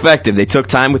Syracuse was effective. They took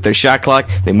time with their shot clock,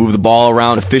 they moved the ball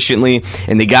around efficiently,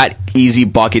 and they got easy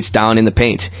buckets down in the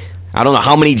paint. I don't know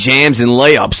how many jams and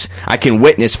layups I can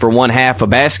witness for one half of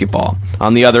basketball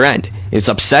on the other end. It's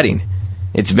upsetting.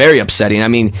 It's very upsetting. I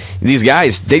mean, these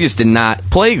guys, they just did not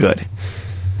play good.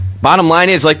 Bottom line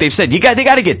is, like they've said, they got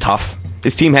to get tough.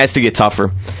 This team has to get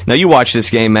tougher. Now, you watched this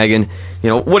game, Megan.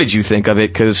 What did you think of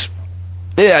it? Because,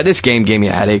 this game gave me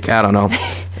a headache. I don't know.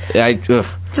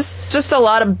 Just a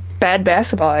lot of bad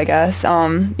basketball, I guess.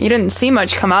 You didn't see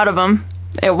much come out of them.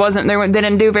 They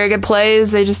didn't do very good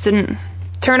plays. They just didn't.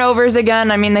 Turnovers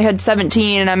again. I mean, they had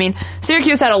 17, and I mean,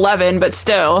 Syracuse had 11, but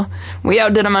still, we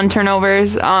outdid them on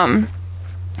turnovers.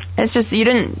 It's just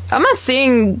I'm not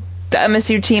seeing the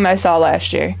MSU team I saw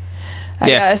last year. I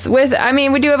guess we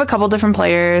do have a couple different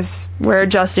players. We're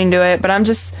adjusting to it, but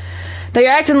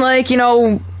they're acting like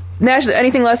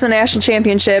anything less than a national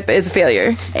championship is a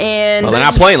failure, and they're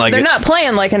not playing like they're not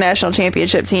playing like a national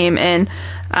championship team. And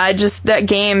that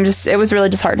game it was really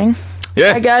disheartening.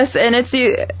 Yeah, I guess, and it's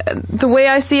the way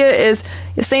I see it is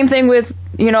the same thing with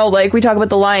like we talk about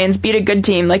the Lions, beat a good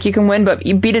team, like you can win, but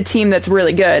you beat a team that's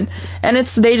really good, and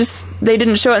they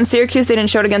didn't show it in Syracuse, they didn't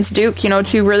show it against Duke,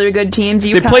 two really good teams.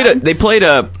 They played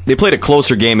a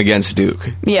closer game against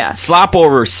Duke. Yeah, slop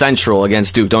over Central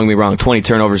against Duke. Don't get me wrong, 20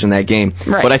 turnovers in that game,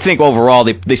 right. But I think overall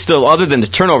they still, other than the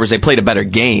turnovers, they played a better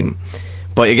game.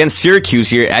 But against Syracuse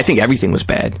here, I think everything was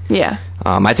bad. Yeah.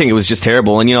 I think it was just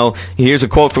terrible. And, here's a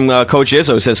quote from Coach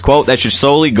Izzo. It says, quote, "That should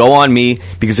solely go on me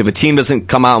because if a team doesn't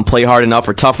come out and play hard enough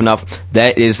or tough enough,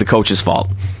 that is the coach's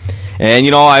fault."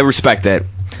 And, I respect that.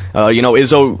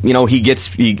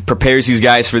 Izzo, he prepares these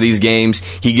guys for these games.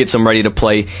 He gets them ready to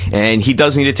play. And he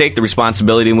does need to take the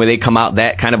responsibility when they come out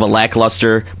that kind of a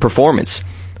lackluster performance.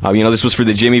 This was for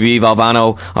the Jimmy V.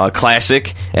 Valvano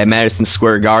Classic at Madison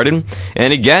Square Garden.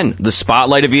 And again, the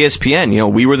spotlight of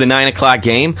ESPN. We were the 9 o'clock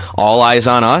game. All eyes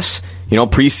on us.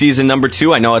 Preseason number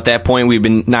 2. I know at that point we've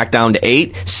been knocked down to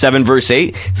 8. 7 versus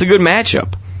 8. It's a good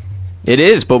matchup. It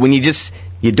is. But when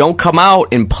you don't come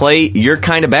out and play your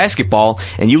kind of basketball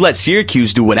and you let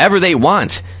Syracuse do whatever they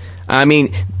want. I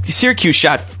mean, Syracuse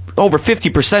shot over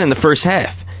 50% in the first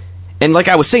half. And like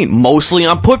I was saying, mostly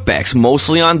on putbacks,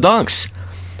 mostly on dunks.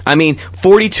 I mean,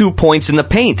 42 points in the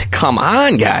paint. Come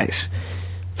on, guys.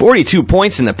 42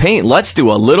 points in the paint. Let's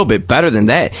do a little bit better than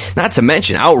that. Not to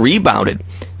mention, out-rebounded.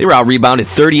 They were out-rebounded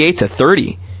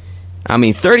 38-30.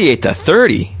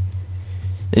 38-30.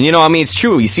 And, it's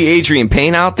true. You see Adrian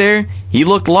Payne out there, he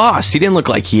looked lost. He didn't look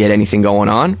like he had anything going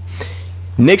on.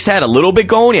 Knicks had a little bit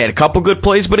going. He had a couple good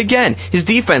plays, but again, his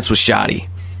defense was shoddy.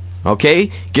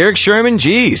 Okay? Garrick Sherman,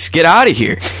 geez, get out of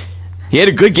here. He had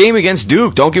a good game against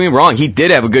Duke. Don't get me wrong. He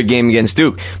did have a good game against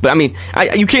Duke. But,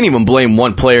 you can't even blame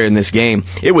one player in this game.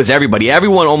 It was everybody.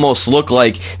 Everyone almost looked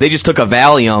like they just took a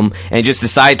Valium and just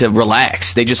decided to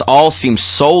relax. They just all seemed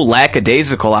so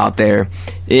lackadaisical out there.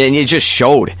 And it just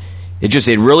showed.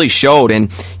 It really showed. And,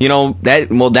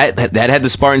 that had the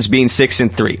Spartans being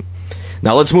 6-3.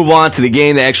 Now, let's move on to the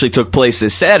game that actually took place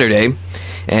this Saturday.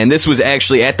 And this was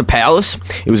actually at the Palace.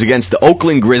 It was against the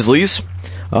Oakland Grizzlies.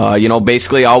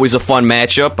 Basically always a fun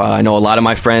matchup. I know a lot of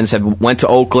my friends went to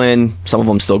Oakland. Some of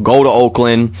them still go to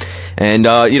Oakland. And,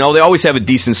 they always have a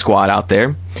decent squad out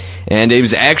there. And it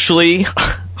was actually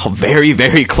a very,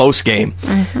 very close game.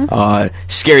 Mm-hmm.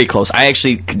 Scary close. I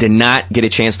actually did not get a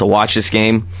chance to watch this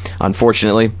game,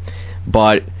 unfortunately.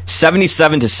 But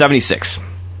 77-76.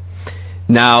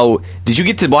 Now, did you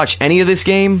get to watch any of this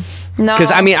game? No.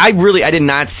 Because, I did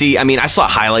not see. I saw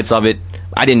highlights of it.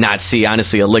 I did not see,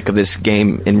 honestly, a lick of this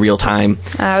game in real time.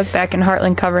 I was back in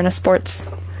Heartland covering a sports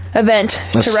event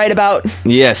to write about.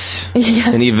 Yes.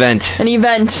 An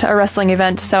event. A wrestling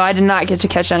event. So I did not get to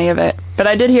catch any of it. But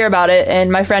I did hear about it, and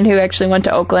my friend who actually went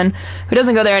to Oakland, who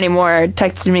doesn't go there anymore,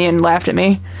 texted me and laughed at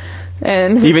me.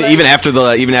 And even after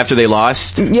they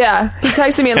lost? Yeah. He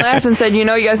texted me and laughed and said, you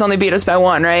guys only beat us by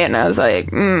 1, right? And I was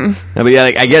like,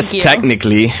 I guess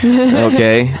technically.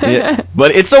 Okay. Yeah.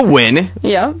 But it's a win.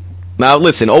 Yeah. Now,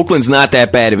 listen, Oakland's not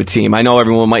that bad of a team. I know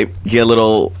everyone might get a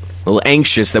little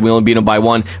anxious that we only beat them by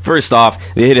 1. First off,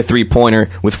 they hit a three-pointer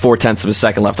with 0.4 of a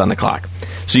second left on the clock.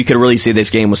 So you could really say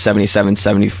this game was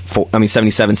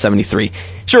 77-73.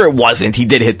 Sure, it wasn't. He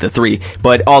did hit the 3.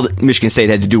 But all that Michigan State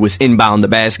had to do was inbound the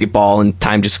basketball, and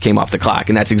time just came off the clock.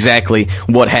 And that's exactly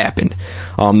what happened.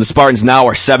 The Spartans now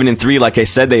are 7-3. Like I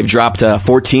said, they've dropped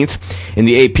 14th in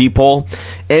the AP poll.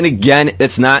 And again,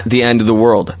 it's not the end of the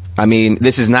world.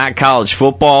 This is not college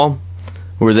football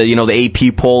where the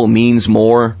AP poll means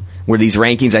more, where these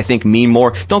rankings, I think, mean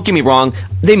more. Don't get me wrong,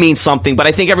 they mean something, but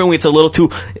I think everyone gets a little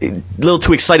too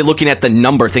excited looking at the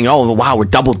number, thinking, oh, wow, we're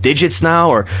double digits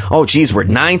now, or, oh, geez, we're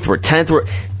 9th, we're 10th.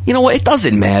 You know what? It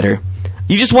doesn't matter.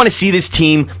 You just want to see this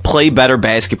team play better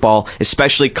basketball,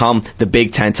 especially come the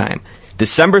Big Ten time.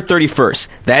 December 31st,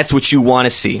 that's what you want to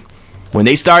see. When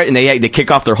they start and they kick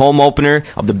off their home opener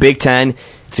of the Big Ten,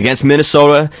 it's against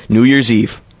Minnesota, New Year's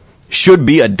Eve. Should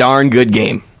be a darn good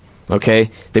game.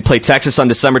 Okay? They play Texas on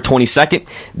December 22nd.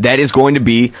 That is going to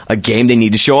be a game they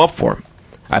need to show up for.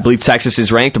 I believe Texas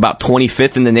is ranked about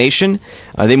 25th in the nation.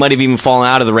 They might have even fallen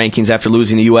out of the rankings after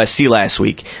losing to USC last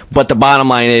week. But the bottom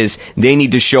line is they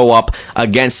need to show up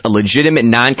against a legitimate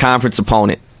non-conference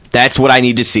opponent. That's what I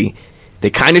need to see. They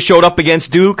kind of showed up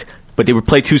against Duke, but they would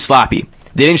play too sloppy.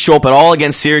 They didn't show up at all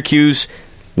against Syracuse.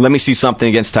 Let me see something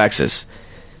against Texas.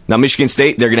 Now, Michigan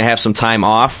State, they're going to have some time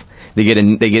off. They get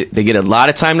a lot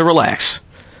of time to relax.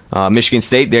 Michigan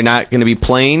State, they're not going to be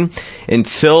playing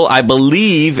until, I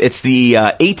believe, it's the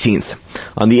 18th.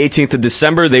 On the 18th of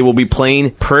December, they will be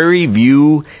playing Prairie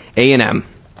View A&M.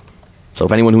 So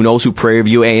if anyone who knows who Prairie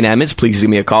View A&M is, please give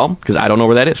me a call, because I don't know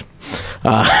where that is.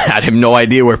 I have no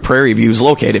idea where Prairie View is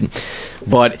located.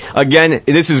 But, again,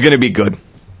 this is going to be good.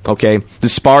 Okay? The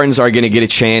Spartans are going to get a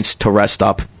chance to rest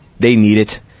up. They need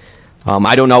it.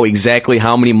 I don't know exactly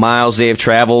how many miles they have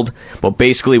traveled, but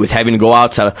basically with having to go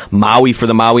out to Maui for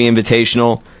the Maui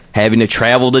Invitational, having to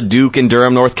travel to Duke and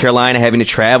Durham, North Carolina, having to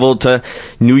travel to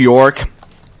New York,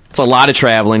 it's a lot of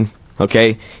traveling.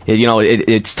 Okay,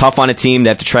 it's tough on a team to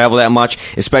have to travel that much.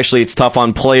 Especially, it's tough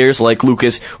on players like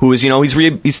Lucas, who is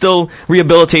he's still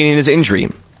rehabilitating his injury.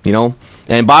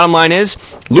 And bottom line is,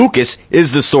 Lucas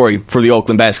is the story for the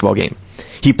Oakland basketball game.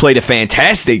 He played a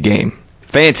fantastic game.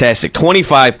 Fantastic.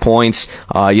 25 points,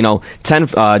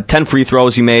 10 free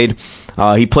throws he made.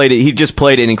 He just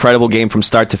played an incredible game from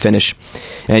start to finish.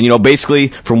 And, basically,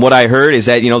 from what I heard is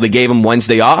that, they gave him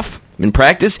Wednesday off in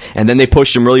practice, and then they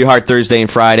pushed him really hard Thursday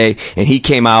and Friday, and he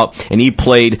came out and he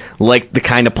played like the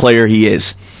kind of player he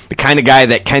is. The kind of guy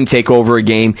that can take over a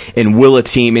game and will a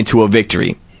team into a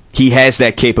victory. He has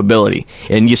that capability,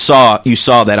 and you saw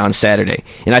that on Saturday.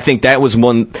 And I think that was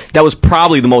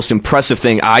probably the most impressive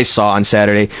thing I saw on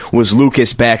Saturday was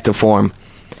Lucas back to form.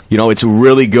 It's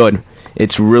really good.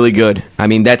 It's really good.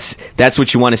 That's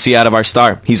what you want to see out of our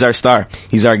star. He's our star.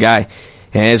 He's our guy.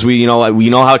 And as we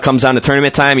know how it comes down to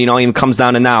tournament time. It even comes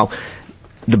down to now.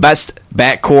 the best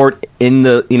backcourt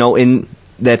in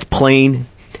that's playing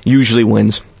usually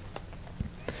wins.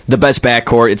 The best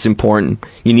backcourt, it's important.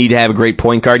 You need to have a great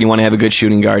point guard. You want to have a good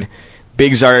shooting guard.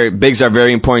 Bigs are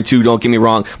very important too, don't get me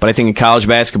wrong, but I think in college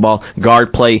basketball,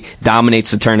 guard play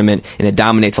dominates the tournament, and it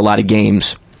dominates a lot of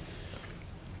games.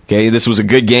 Okay, this was a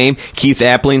good game. Keith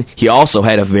Appling, he also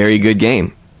had a very good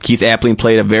game. Keith Appling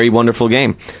played a very wonderful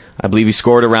game. I believe he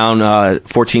scored around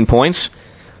 14 points.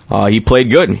 He played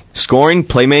good. Scoring,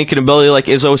 playmaking ability, like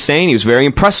Izzo was saying, he was very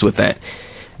impressed with that.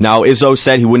 Now, Izzo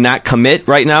said he would not commit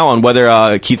right now on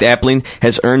whether Keith Appling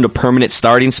has earned a permanent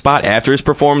starting spot after his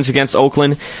performance against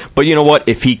Oakland. But you know what?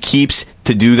 If he keeps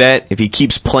to do that, if he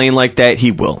keeps playing like that,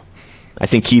 he will. I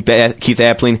think Keith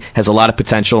Appling has a lot of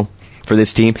potential for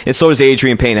this team. And so does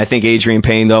Adrian Payne. I think Adrian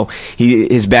Payne, though,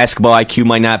 his basketball IQ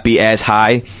might not be as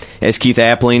high as Keith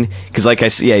Appling. Because, like I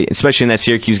said, yeah, especially in that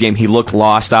Syracuse game, he looked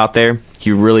lost out there.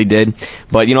 He really did.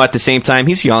 But, at the same time,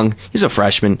 he's young. He's a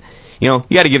freshman. You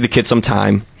got to give the kid some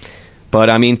time.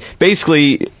 But,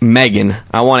 basically, Megan,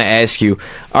 I want to ask you,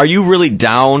 are you really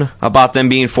down about them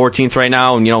being 14th right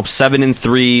now? And,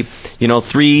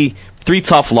 7-3, three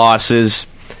tough losses.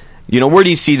 Where do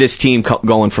you see this team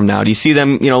going from now? Do you see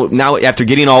them, now after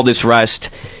getting all this rest,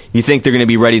 you think they're going to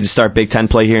be ready to start Big Ten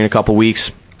play here in a couple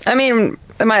weeks? Am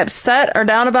I upset or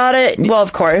down about it? Well,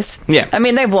 of course. Yeah.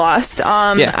 They've lost.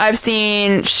 Yeah. I've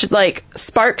seen,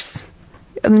 sparks,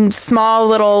 small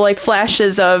little,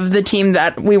 flashes of the team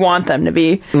that we want them to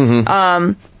be.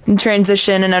 In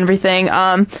transition and everything.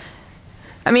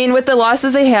 With the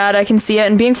losses they had, I can see it.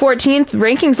 And being 14th,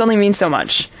 rankings only mean so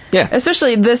much. Yeah.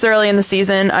 Especially this early in the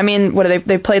season. What are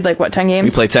they played 10 games?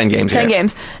 We played 10 games. 10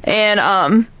 games.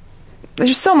 And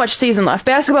there's so much season left.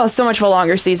 Basketball is so much of a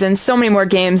longer season, so many more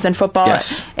games than football.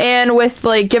 Yes. And with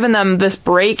giving them this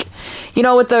break,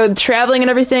 with the traveling and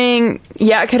everything,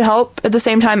 yeah, it could help. At the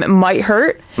same time, it might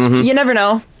hurt. You never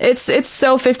know. It's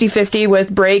so 50-50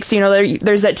 with breaks.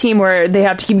 There's that team where they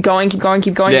have to keep going to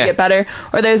get better.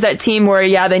 Or there's that team where,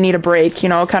 they need a break,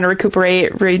 kind of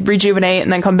recuperate, rejuvenate,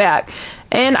 and then come back.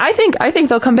 And I think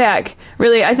they'll come back.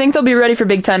 Really, I think they'll be ready for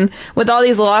Big Ten with all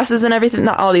these losses and everything.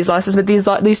 Not all these losses, but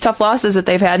these tough losses that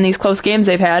they've had and these close games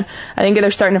they've had. I think they're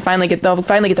starting to they'll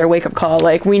finally get their wake up call.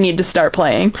 We need to start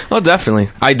playing. Well, definitely,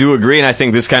 I do agree, and I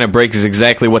think this kind of break is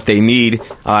exactly what they need.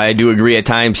 I do agree. At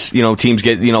times, teams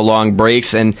get long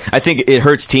breaks, and I think it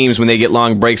hurts teams when they get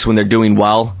long breaks when they're doing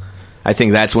well. I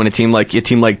think that's when a team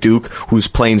like Duke, who's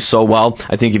playing so well,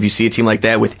 I think if you see a team like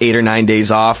that with 8 or 9 days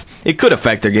off, it could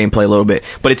affect their gameplay a little bit.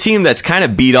 But a team that's kind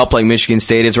of beat up like Michigan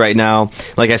State is right now,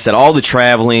 like I said, all the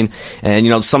traveling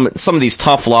and some of these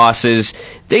tough losses,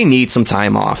 they need some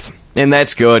time off. And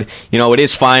that's good. It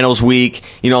is finals week.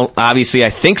 Obviously, I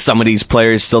think some of these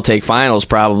players still take finals,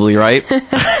 probably, right?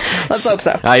 Let's hope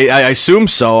so. I assume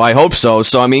so. I hope so.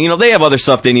 So, they have other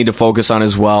stuff they need to focus on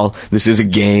as well. This is a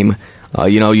game.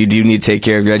 You do need to take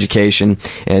care of your education.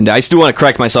 And I still want to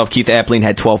correct myself. Keith Appling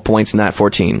had 12 points, not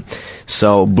 14.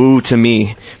 So, boo to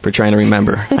me for trying to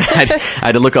remember. I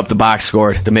had to look up the box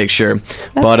score to make sure.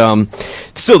 But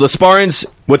still, the Spartans,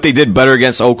 what they did better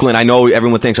against Oakland, I know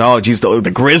everyone thinks, oh, geez, the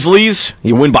Grizzlies,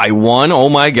 you win by 1? Oh,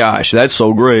 my gosh, that's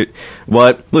so great.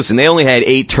 But, listen, they only had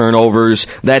 8 turnovers.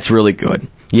 That's really good.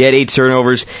 You had 8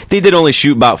 turnovers. They did only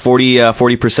shoot about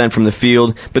 40% from the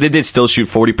field, but they did still shoot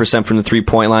 40% from the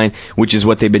three-point line, which is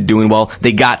what they've been doing well.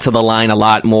 They got to the line a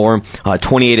lot more.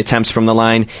 28 attempts from the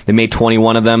line. They made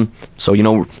 21 of them. So,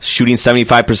 shooting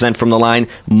 75% from the line,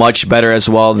 much better as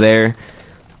well there.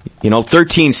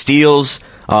 13 steals,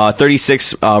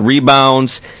 36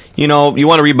 rebounds. You want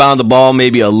to rebound the ball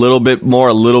maybe a little bit more,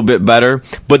 a little bit better,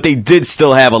 but they did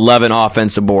still have 11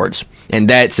 offensive boards, and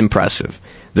that's impressive.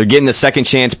 They're getting the second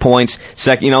chance points,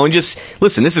 and just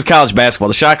listen, this is college basketball.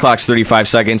 The shot clock's 35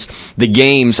 seconds. The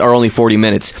games are only 40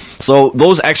 minutes. So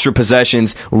those extra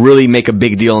possessions really make a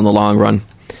big deal in the long run.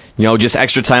 Just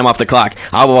extra time off the clock.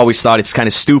 I've always thought it's kind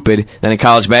of stupid that in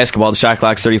college basketball, the shot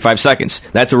clock's 35 seconds.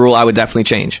 That's a rule I would definitely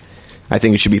change. I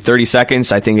think it should be 30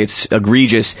 seconds. I think it's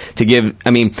egregious to give,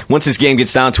 once this game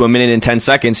gets down to 1 minute and 10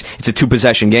 seconds, it's a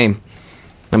 2-possession game.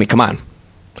 Come on.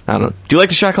 I don't know. Do you like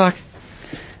the shot clock?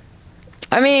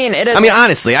 It is.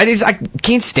 Honestly, I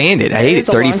can't stand it. I hate it.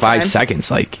 35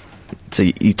 seconds, it's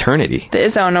an eternity. The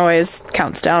Izzo always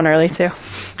counts down early too.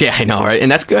 Yeah, I know, right? And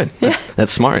that's good. Yeah.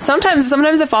 That's smart. Sometimes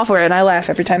I fall for it, and I laugh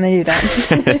every time they do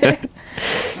that.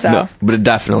 So, no, but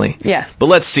definitely. Yeah. But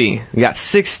let's see. We got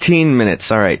 16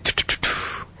 minutes. All right.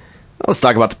 Let's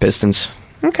talk about the Pistons.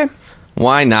 Okay.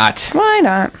 Why not? Why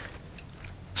not?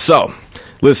 So,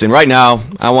 Listen, right now,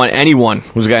 I want anyone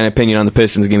who's got an opinion on the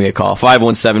Pistons to give me a call.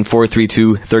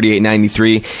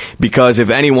 517-432-3893. Because if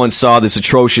anyone saw this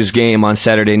atrocious game on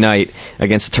Saturday night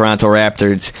against the Toronto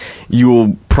Raptors, you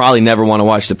will probably never want to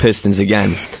watch the Pistons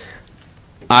again.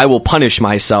 I will punish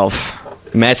myself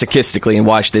masochistically and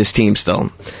watch this team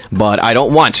still. But I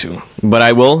don't want to. But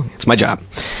I will. It's my job.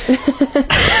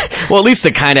 Well, at least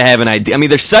to kind of have an idea. I mean,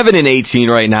 they're 7-18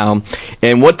 right now.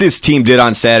 And what this team did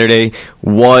on Saturday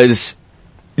was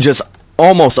just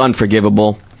almost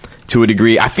unforgivable to a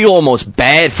degree. I feel almost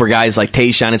bad for guys like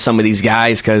Tayshaun and some of these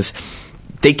guys because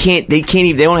they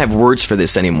don't have words for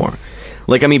this anymore.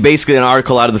 Like, I mean, basically an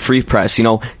article out of the Free Press, you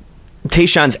know,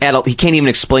 Tayshaun's he can't even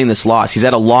explain this loss. He's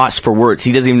at a loss for words.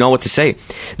 He doesn't even know what to say.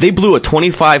 They blew a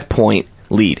 25-point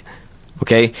lead,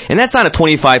 okay? And that's not a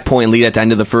 25-point lead at the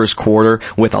end of the first quarter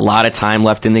with a lot of time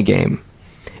left in the game.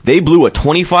 They blew a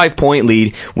 25-point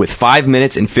lead with 5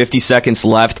 minutes and 50 seconds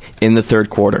left in the third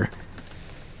quarter.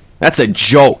 That's a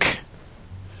joke.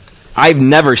 I've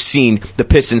never seen the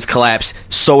Pistons collapse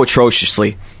so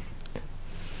atrociously.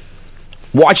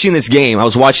 Watching this game, I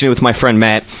was watching it with my friend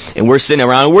Matt, and we're sitting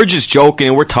around, and we're just joking,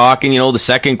 and we're talking, you know, the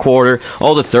second quarter,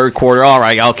 the third quarter, all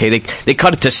right, okay, they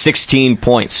cut it to 16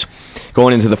 points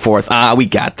going into the fourth. We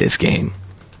got this game.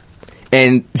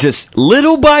 And just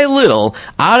little by little,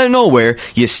 out of nowhere,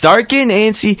 you start getting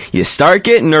antsy, you start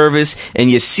getting nervous, and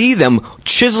you see them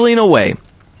chiseling away.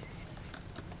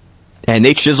 And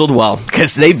they chiseled well,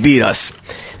 because they beat us.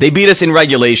 They beat us in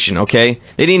regulation, okay?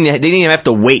 They didn't even have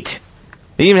to wait.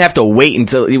 They didn't even have to wait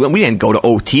until... We didn't go to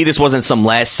OT. This wasn't some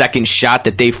last-second shot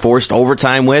that they forced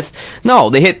overtime with. No,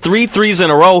 they hit 3 threes in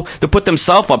a row to put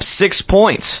themselves up 6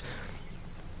 points.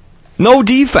 No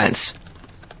defense.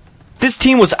 This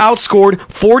team was outscored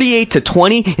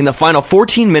 48-20 in the final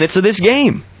 14 minutes of this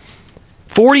game.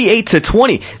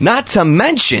 48-20. Not to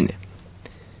mention,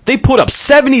 they put up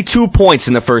 72 points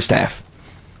in the first half.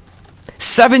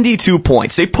 72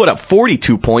 points. They put up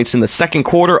 42 points in the second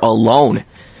quarter alone.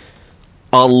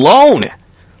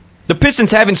 The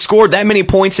Pistons haven't scored that many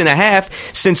points in a half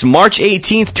since March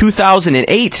 18th,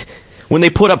 2008, when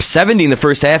they put up 70 in the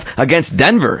first half against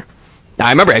Denver. I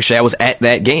remember, actually, I was at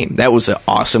that game. That was an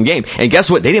awesome game. And guess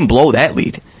what? They didn't blow that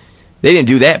lead. They didn't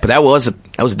do that, but that was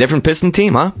a different Piston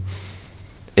team, huh?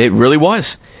 It really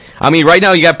was. I mean, right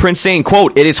now you got Prince saying,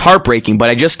 quote, "It is heartbreaking, but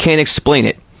I just can't explain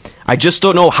it. I just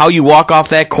don't know how you walk off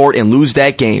that court and lose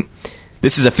that game.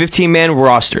 This is a 15-man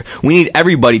roster. We need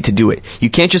everybody to do it. You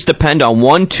can't just depend on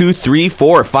 1, 2, 3,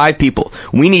 4, or 5 people.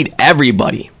 We need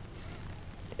everybody."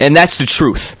 And that's the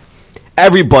truth.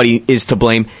 Everybody is to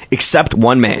blame except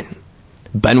one man.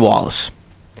 Ben Wallace.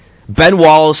 Ben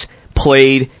Wallace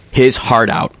played his heart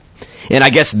out. And I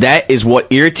guess that is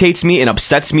what irritates me and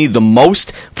upsets me the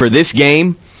most for this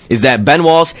game, is that Ben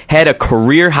Wallace had a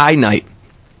career-high night.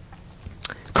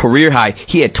 Career high.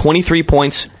 He had 23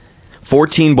 points,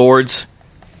 14 boards,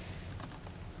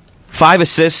 5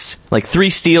 assists, like 3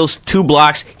 steals, 2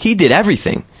 blocks. He did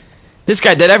everything. This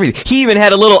guy did everything. He even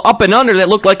had a little up and under that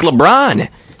looked like LeBron.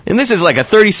 And this is like a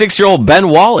 36-year-old Ben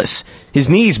Wallace. His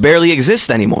knees barely exist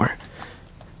anymore.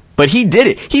 But he did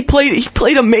it. He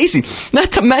played amazing.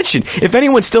 Not to mention, if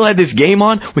anyone still had this game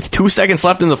on with 2 seconds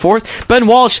left in the fourth, Ben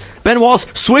Wallace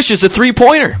swishes a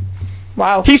 3-pointer.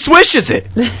 Wow. He swishes it.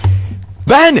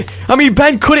 Ben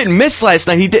couldn't miss last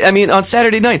night. On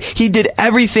Saturday night, he did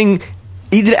everything.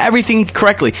 He did everything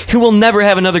correctly. He will never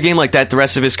have another game like that the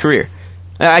rest of his career.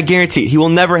 I guarantee it. He will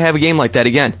never have a game like that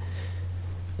again.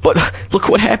 But look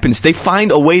what happens. They find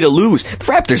a way to lose. The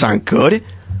Raptors aren't good.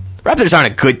 The Raptors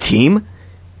aren't a good team.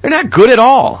 They're not good at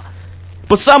all.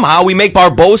 But somehow we make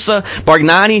Barbosa,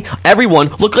 Bargnani, everyone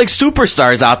look like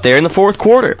superstars out there in the fourth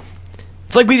quarter.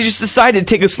 It's like we just decided to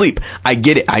take a sleep. I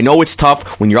get it. I know it's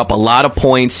tough. When you're up a lot of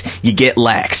points, you get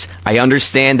lax. I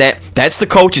understand that. That's the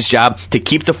coach's job, to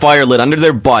keep the fire lit under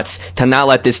their butts, to not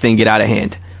let this thing get out of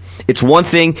hand. It's one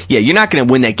thing, yeah, you're not going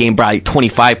to win that game probably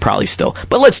 25 probably still,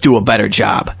 but let's do a better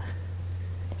job.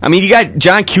 I mean, you got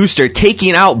John Kuster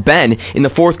taking out Ben in the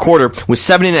fourth quarter with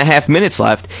 7.5 minutes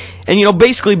left, and,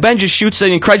 basically Ben just shoots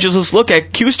an incredulous look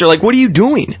at Kuster like, what are you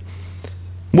doing?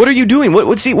 What are you doing?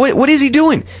 What is he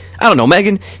doing? I don't know,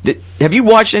 Megan. Have you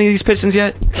watched any of these Pistons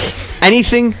yet?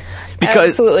 Anything? Because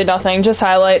absolutely nothing. Just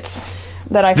highlights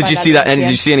that I. Did you see that? And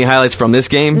did you see any highlights from this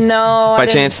game? No, I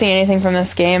didn't see anything from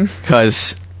this game.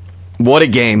 Because what a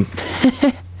game!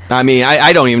 I mean,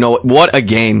 I don't even know what a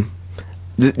game.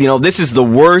 This is the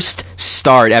worst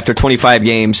start after 25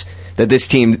 games that this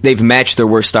team, they've matched their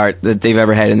worst start that they've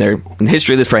ever had in the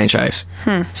history of this franchise.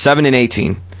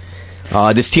 7-18.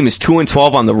 This team is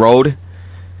 2-12 on the road.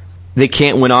 They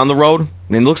can't win on the road.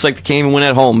 And it looks like they can't even win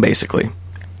at home, basically.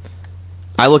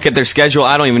 I look at their schedule,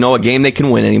 I don't even know a game they can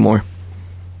win anymore.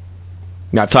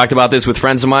 I've talked about this with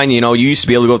friends of mine. You used to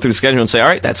be able to go through the schedule and say, all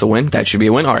right, that's a win. That should be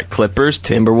a win. All right, Clippers,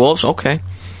 Timberwolves, okay.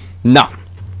 No.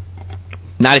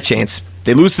 Not a chance.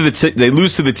 They lose to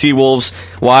the T-Wolves.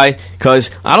 Why?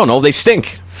 Because, I don't know, they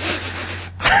stink.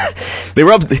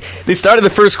 They started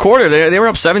the first quarter. They were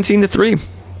up 17-3. And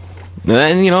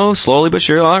then, slowly but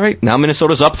surely, all right, now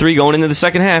Minnesota's up 3 going into the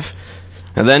second half.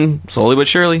 And then, slowly but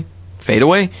surely, fade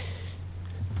away.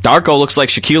 Darko looks like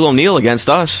Shaquille O'Neal against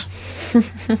us.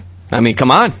 I mean,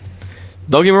 come on.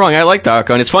 Don't get me wrong, I like Darko.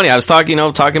 And it's funny, I was talking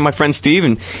to my friend Steve,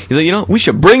 and he's like, we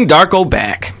should bring Darko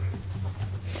back.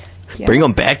 Yeah. Bring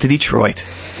him back to Detroit.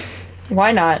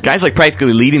 Why not? Guy's like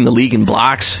practically leading the league in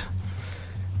blocks.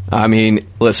 I mean,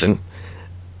 listen,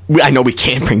 I know we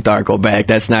can't bring Darko back.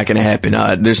 That's not going to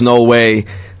happen. There's no way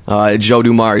Joe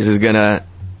Dumars is going to...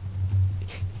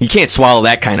 You can't swallow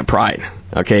that kind of pride,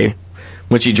 okay?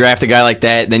 Once you draft a guy like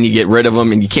that, then you get rid of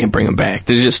him, and you can't bring him back.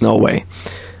 There's just no way.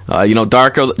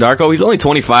 Darko, he's only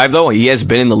 25, though. He has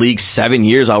been in the league 7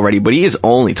 years already, but he is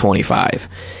only 25.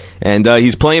 And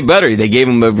he's playing better. They gave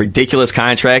him a ridiculous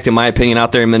contract, in my opinion,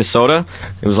 out there in Minnesota.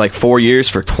 It was like 4 years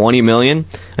for $20 million.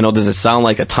 I know, does it sound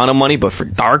like a ton of money, but for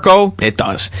Darko, it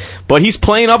does. But he's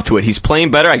playing up to it. He's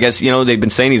playing better. I guess, they've been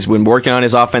saying he's been working on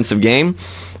his offensive game.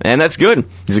 And that's good.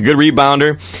 He's a good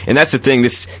rebounder. And that's the thing.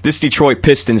 This Detroit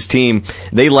Pistons team,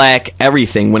 they lack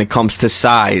everything when it comes to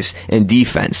size and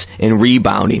defense and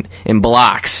rebounding and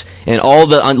blocks and all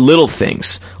the little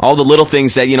things. All the little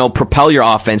things that, propel your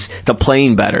offense to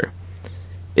playing better.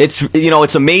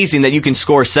 It's amazing that you can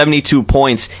score 72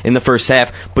 points in the first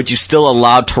half, but you still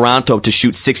allowed Toronto to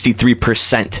shoot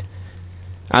 63%.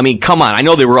 I mean, come on. I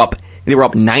know they were up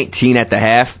 19 at the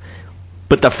half.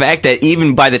 But the fact that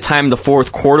even by the time the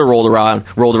fourth quarter rolled around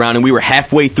and we were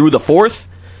halfway through the fourth,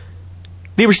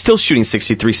 they were still shooting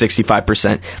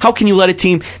 65%. How can you let a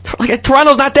team like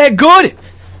Toronto's not that good?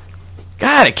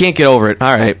 God, I can't get over it.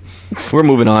 All right, we're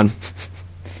moving on.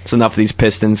 It's enough of these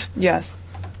Pistons. Yes.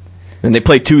 And they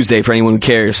play Tuesday for anyone who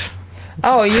cares.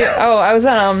 I was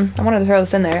on. I wanted to throw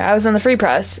this in there. I was on the Free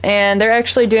Press, and they're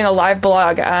actually doing a live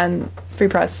blog on Free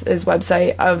Press's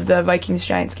website of the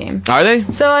Vikings-Giants game. Are they?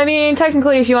 So, I mean,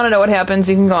 technically, if you want to know what happens,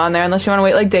 you can go on there, unless you want to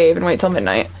wait like Dave and wait till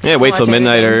midnight. Yeah, wait till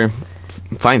midnight, or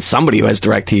find somebody who has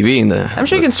DirecTV. I'm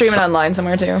sure you can stream it online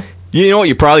somewhere, too. You know what?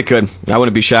 You probably could. I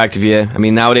wouldn't be shocked if you... I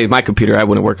mean, nowadays, my computer, I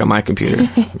wouldn't work on my computer.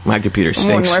 My computer stinks.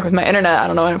 I wouldn't work with my internet. I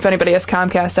don't know if anybody has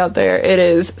Comcast out there. It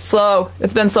is slow.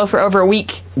 It's been slow for over a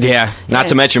week. Yeah. Not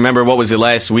to mention, remember, what was it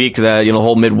last week? The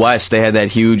whole Midwest, they had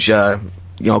that huge...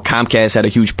 Comcast had a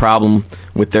huge problem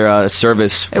with their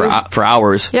service for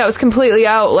hours. Yeah, it was completely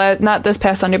out, not this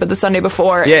past Sunday, but the Sunday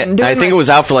before. Yeah, I think it was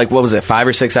out for 5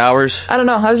 or 6 hours? I don't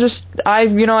know. I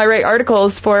write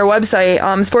articles for a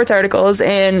website, sports articles,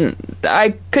 and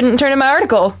I couldn't turn in my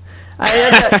article.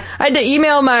 I had to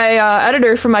email my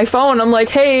editor from my phone. I'm like,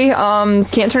 hey,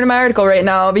 can't turn in my article right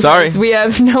now because we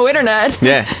have no internet.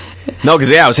 Yeah. No,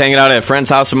 because, I was hanging out at a friend's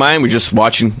house of mine. We were just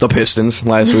watching the Pistons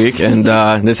last week, and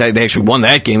they actually won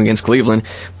that game against Cleveland.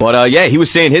 But, he was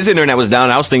saying his internet was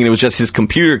down. I was thinking it was just his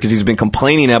computer because he's been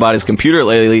complaining about his computer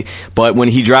lately. But when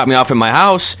he dropped me off at my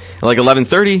house at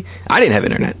 11:30, I didn't have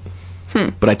internet.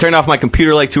 But I turned off my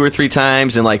computer 2 or 3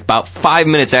 times, and about 5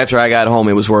 minutes after I got home,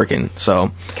 it was working.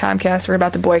 So Comcast, we're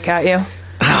about to boycott you.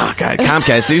 Oh, God,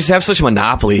 Comcast, they just have such a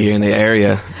monopoly here in the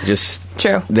area.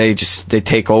 True. They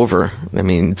take over. I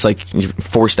mean, it's like you're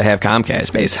forced to have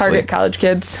Comcast, basically. Target college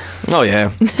kids. Oh,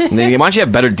 yeah. Why don't you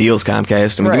have better deals,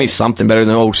 Comcast? I mean, give me something better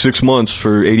than, 6 months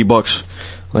for $80.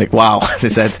 Wow.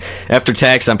 After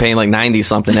tax, I'm paying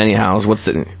 $90-something anyhow.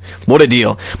 What a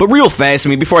deal. But real fast,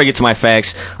 before I get to my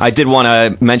facts, I did want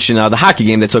to mention the hockey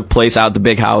game that took place out at the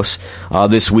Big House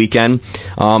this weekend.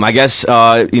 I guess,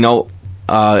 not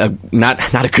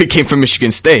a good game for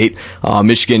Michigan State.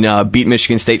 Michigan beat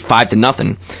Michigan State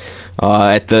 5-0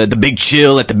 at the Big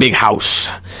Chill at the Big House.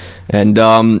 And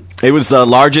it was the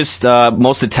largest,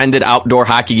 most attended outdoor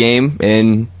hockey game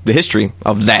in the history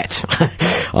of that.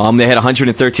 They had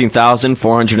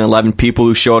 113,411 people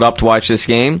who showed up to watch this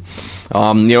game.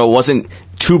 It wasn't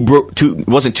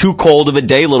too cold of a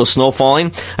day, a little snow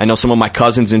falling. I know some of my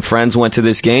cousins and friends went to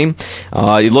this game.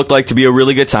 It looked like to be a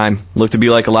really good time. Looked to be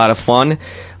like a lot of fun.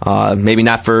 Maybe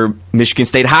not for Michigan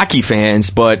State hockey fans,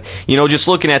 but, just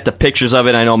looking at the pictures of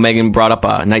it, I know Megan brought up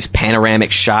a nice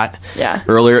panoramic shot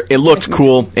earlier. It looked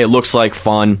cool. It looks like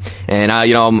fun. And,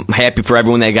 I'm happy for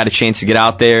everyone that got a chance to get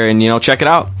out there and, check it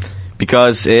out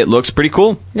because it looks pretty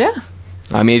cool. Yeah.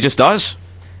 It just does.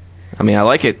 I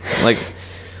like it.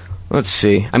 Let's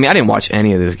see. I didn't watch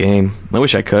any of this game. I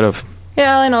wish I could have.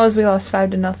 Yeah, all I know is we lost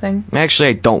 5-0. Actually,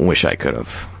 I don't wish I could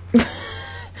have.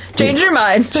 Change your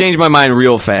mind. Changed my mind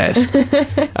real fast.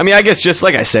 I mean, I guess just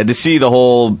like I said, to see the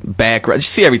whole background, to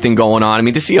see everything going on. I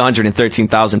mean, to see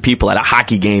 113,000 people at a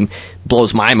hockey game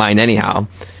blows my mind anyhow.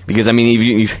 Because, I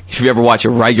mean, if you ever watch a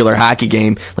regular hockey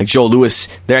game, like Joe Louis,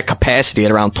 they're at capacity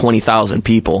at around 20,000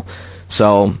 people.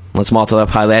 So let's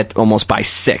multiply that almost by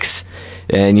 6.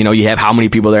 And, you know, you have how many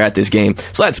people there at this game.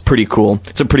 So that's pretty cool.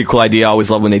 It's a pretty cool idea. I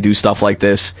always love when they do stuff like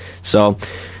this. So,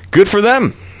 good for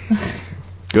them.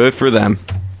 Good for them.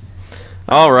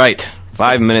 All right.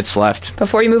 5 minutes left.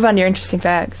 Before you move on to your interesting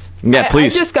facts. Yeah,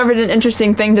 please. I discovered an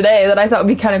interesting thing today that I thought would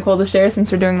be kind of cool to share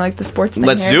since we're doing, like, the sports thing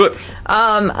Let's here. do it.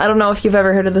 I don't know if you've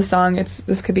ever heard of the song.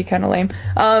 This could be kind of lame.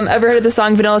 Ever heard of the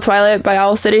song Vanilla Twilight by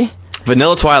Owl City?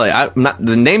 Vanilla Twilight.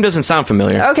 The name doesn't sound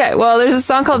familiar. Okay, well, there's a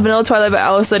song called Vanilla Twilight by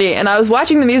Owl City, and I was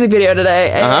watching the music video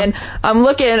today, and I'm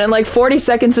looking, and like 40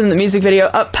 seconds in the music video,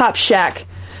 up pops Shaq.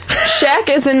 Shaq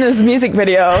is in this music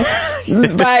video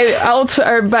by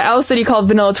Owl City called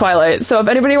Vanilla Twilight. So if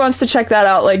anybody wants to check that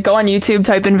out, like, go on YouTube,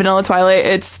 type in Vanilla Twilight.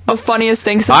 It's the funniest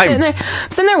thing. So I'm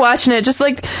sitting there watching it, just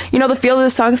like, you know, the feel of the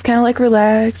song is kind of like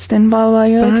relaxed and blah, blah, blah.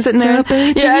 You're like sitting there.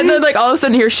 Yeah, and then like all of a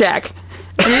sudden here's Shaq.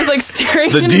 And he's like staring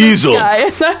the into Diesel. the sky.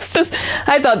 And that's just,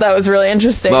 I thought that was really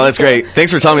interesting. Well, that's great.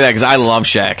 Thanks for telling me that, because I love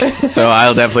Shaq. So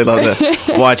I'll definitely love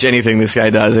to watch anything this guy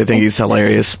does. I think he's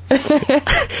hilarious.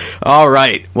 All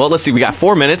right. Well, let's see. We got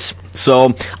 4 minutes.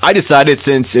 So I decided,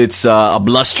 since it's a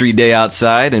blustery day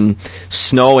outside and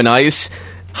snow and ice,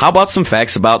 how about some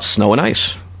facts about snow and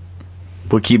ice?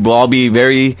 We'll all be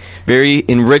very, very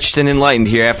enriched and enlightened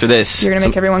here after this. You're going to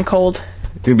make everyone cold.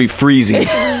 It's going to be freezing.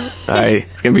 All right.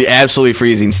 It's going to be absolutely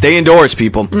freezing. Stay indoors,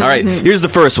 people. All right. Here's the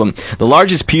first one. The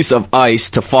largest piece of ice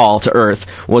to fall to Earth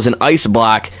was an ice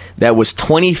block that was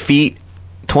 20 feet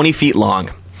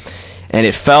long. And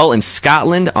it fell in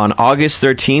Scotland on August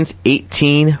 13th,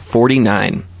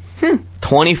 1849.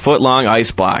 20-foot long ice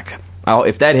block. Oh,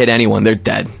 if that hit anyone, they're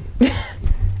dead.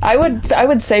 I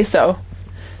would say so.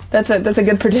 That's a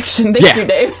good prediction. Thank you,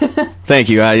 Dave. Thank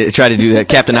you. I tried to do that.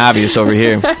 Captain Obvious over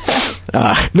here.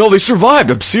 No, they survived.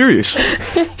 I'm serious.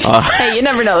 Hey, you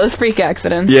never know. Those freak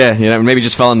accidents. Yeah, maybe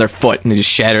just fell on their foot and they just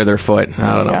shattered their foot.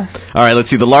 I don't know. Yeah. All right, let's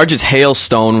see. The largest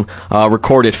hailstone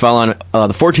recorded fell on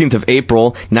the 14th of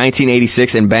April,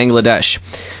 1986 in Bangladesh,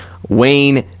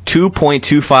 weighing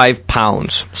 2.25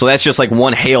 pounds. So that's just like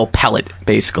one hail pellet,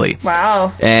 basically.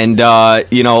 Wow. And,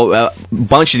 a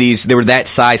bunch of these, they were that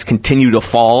size, continue to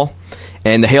fall.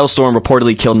 And the hailstorm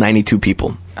reportedly killed 92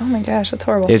 people. Oh my gosh, that's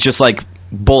horrible. It's just like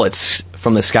bullets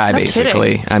from the sky,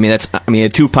 basically. Kidding. I mean, a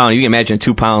 2 pound, you can imagine a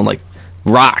 2 pound, like,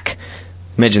 rock.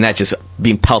 Imagine that just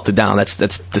being pelted down. That's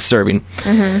disturbing.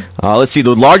 Let's see.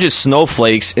 The largest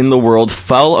snowflakes in the world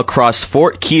fell across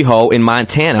Fort Kehoe in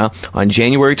Montana on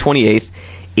January 28th,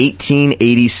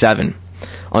 1887.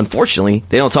 Unfortunately,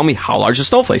 they don't tell me how large the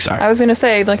snowflakes are. I was going to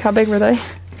say, like, how big were they?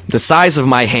 The size of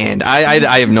my hand.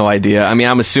 I have no idea. I mean,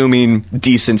 I'm assuming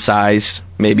decent sized.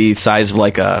 Maybe size of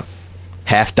like a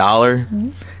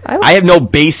 $50. I have no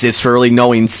basis for really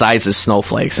knowing size of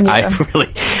snowflakes. Yeah.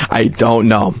 I don't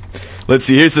know. Let's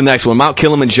see, here's the next one. Mount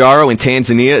Kilimanjaro in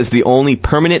Tanzania is the only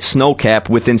permanent snow cap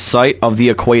within sight of the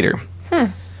equator.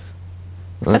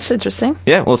 That's interesting.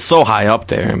 Yeah, well, it's so high up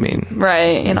there. I mean,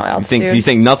 right, altitude. You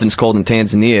think nothing's cold in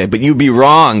Tanzania, but you'd be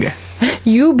wrong.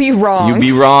 You be wrong. You'd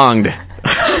be wronged.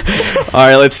 All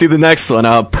right, let's see the next one.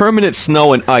 Permanent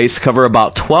snow and ice cover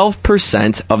about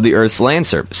 12% of the Earth's land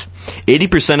surface.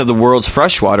 80% of the world's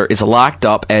fresh water is locked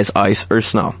up as ice or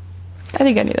snow. I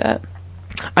think I knew that.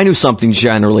 I knew something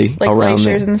generally like around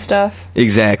glaciers there. And stuff.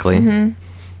 Exactly.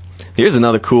 Here's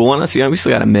another cool one. Let's see. We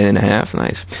still got a minute and a half.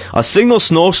 Nice. A single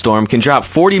snowstorm can drop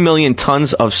 40 million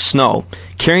tons of snow,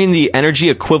 carrying the energy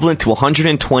equivalent to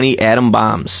 120 atom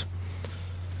bombs.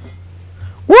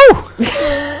 Woo!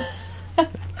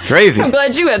 It's crazy. I'm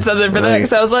glad you had something for that,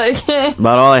 because I was like...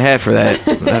 About all I had for that.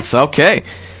 That's okay.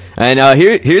 And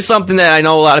here's something that I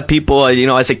know a lot of people,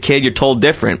 as a kid, you're told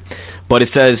different. But it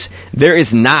says, there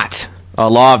is not a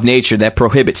law of nature that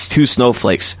prohibits two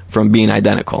snowflakes from being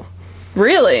identical.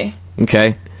 Really?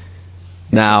 Okay.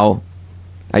 Now,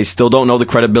 I still don't know the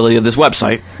credibility of this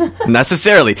website,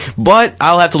 necessarily. But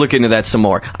I'll have to look into that some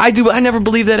more. I never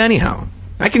believe that anyhow.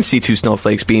 I can see two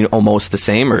snowflakes being almost the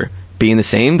same or being the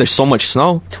same. There's so much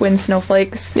snow. Twin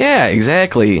snowflakes. Yeah,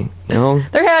 exactly.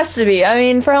 There has to be. I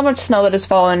mean, for how much snow that has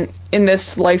fallen in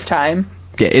this lifetime.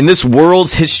 Yeah, in this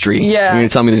world's history. Yeah. You're going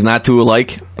to tell me there's not two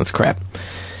alike? That's crap.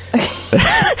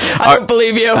 I don't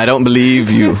believe you. I don't believe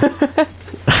you.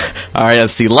 All right,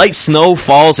 let's see. Light snow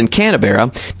falls in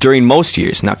Canberra during most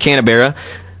years. Now, Canberra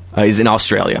is in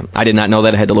Australia. I did not know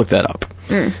that. I had to look that up.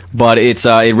 but it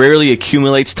rarely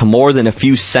accumulates to more than a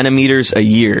few centimeters a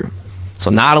year. So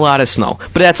not a lot of snow.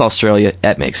 But that's Australia.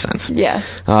 That makes sense. Yeah.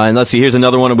 And let's see. Here's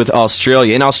another one with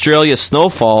Australia. In Australia,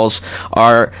 snowfalls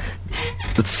are...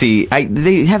 Let's see.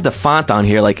 They have the font on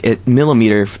here like at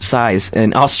millimeter size.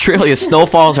 In Australia,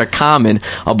 snowfalls are common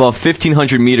above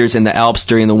 1,500 meters in the Alps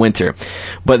during the winter.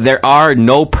 But there are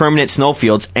no permanent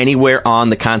snowfields anywhere on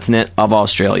the continent of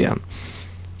Australia.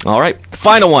 All right.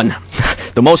 Final one.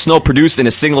 The most snow produced in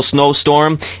a single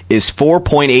snowstorm is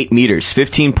 4.8 meters,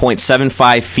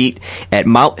 15.75 feet at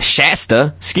Mount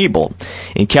Shasta Ski Bowl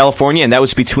in California, and that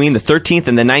was between the 13th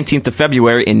and the 19th of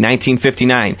February in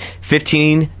 1959.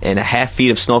 15.5 feet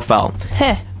of snow fell.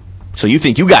 So you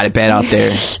think you got it bad out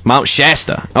there. Mount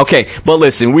Shasta. Okay, but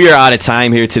listen, we are out of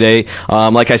time here today.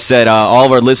 Like I said, all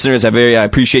of our listeners, I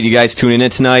appreciate you guys tuning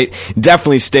in tonight.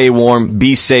 Definitely stay warm,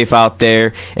 be safe out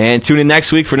there, and tune in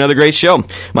next week for another great show.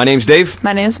 My name's Dave.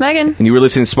 My name's Megan. And you were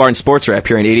listening to Spartan Sports Rap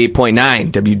here on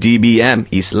 88.9 WDBM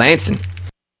East Lansing.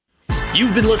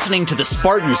 You've been listening to the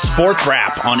Spartan Sports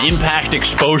Wrap on Impact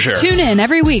Exposure. Tune in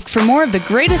every week for more of the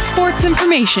greatest sports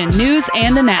information, news,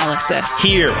 and analysis.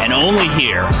 Here and only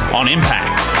here on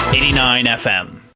Impact 89 FM.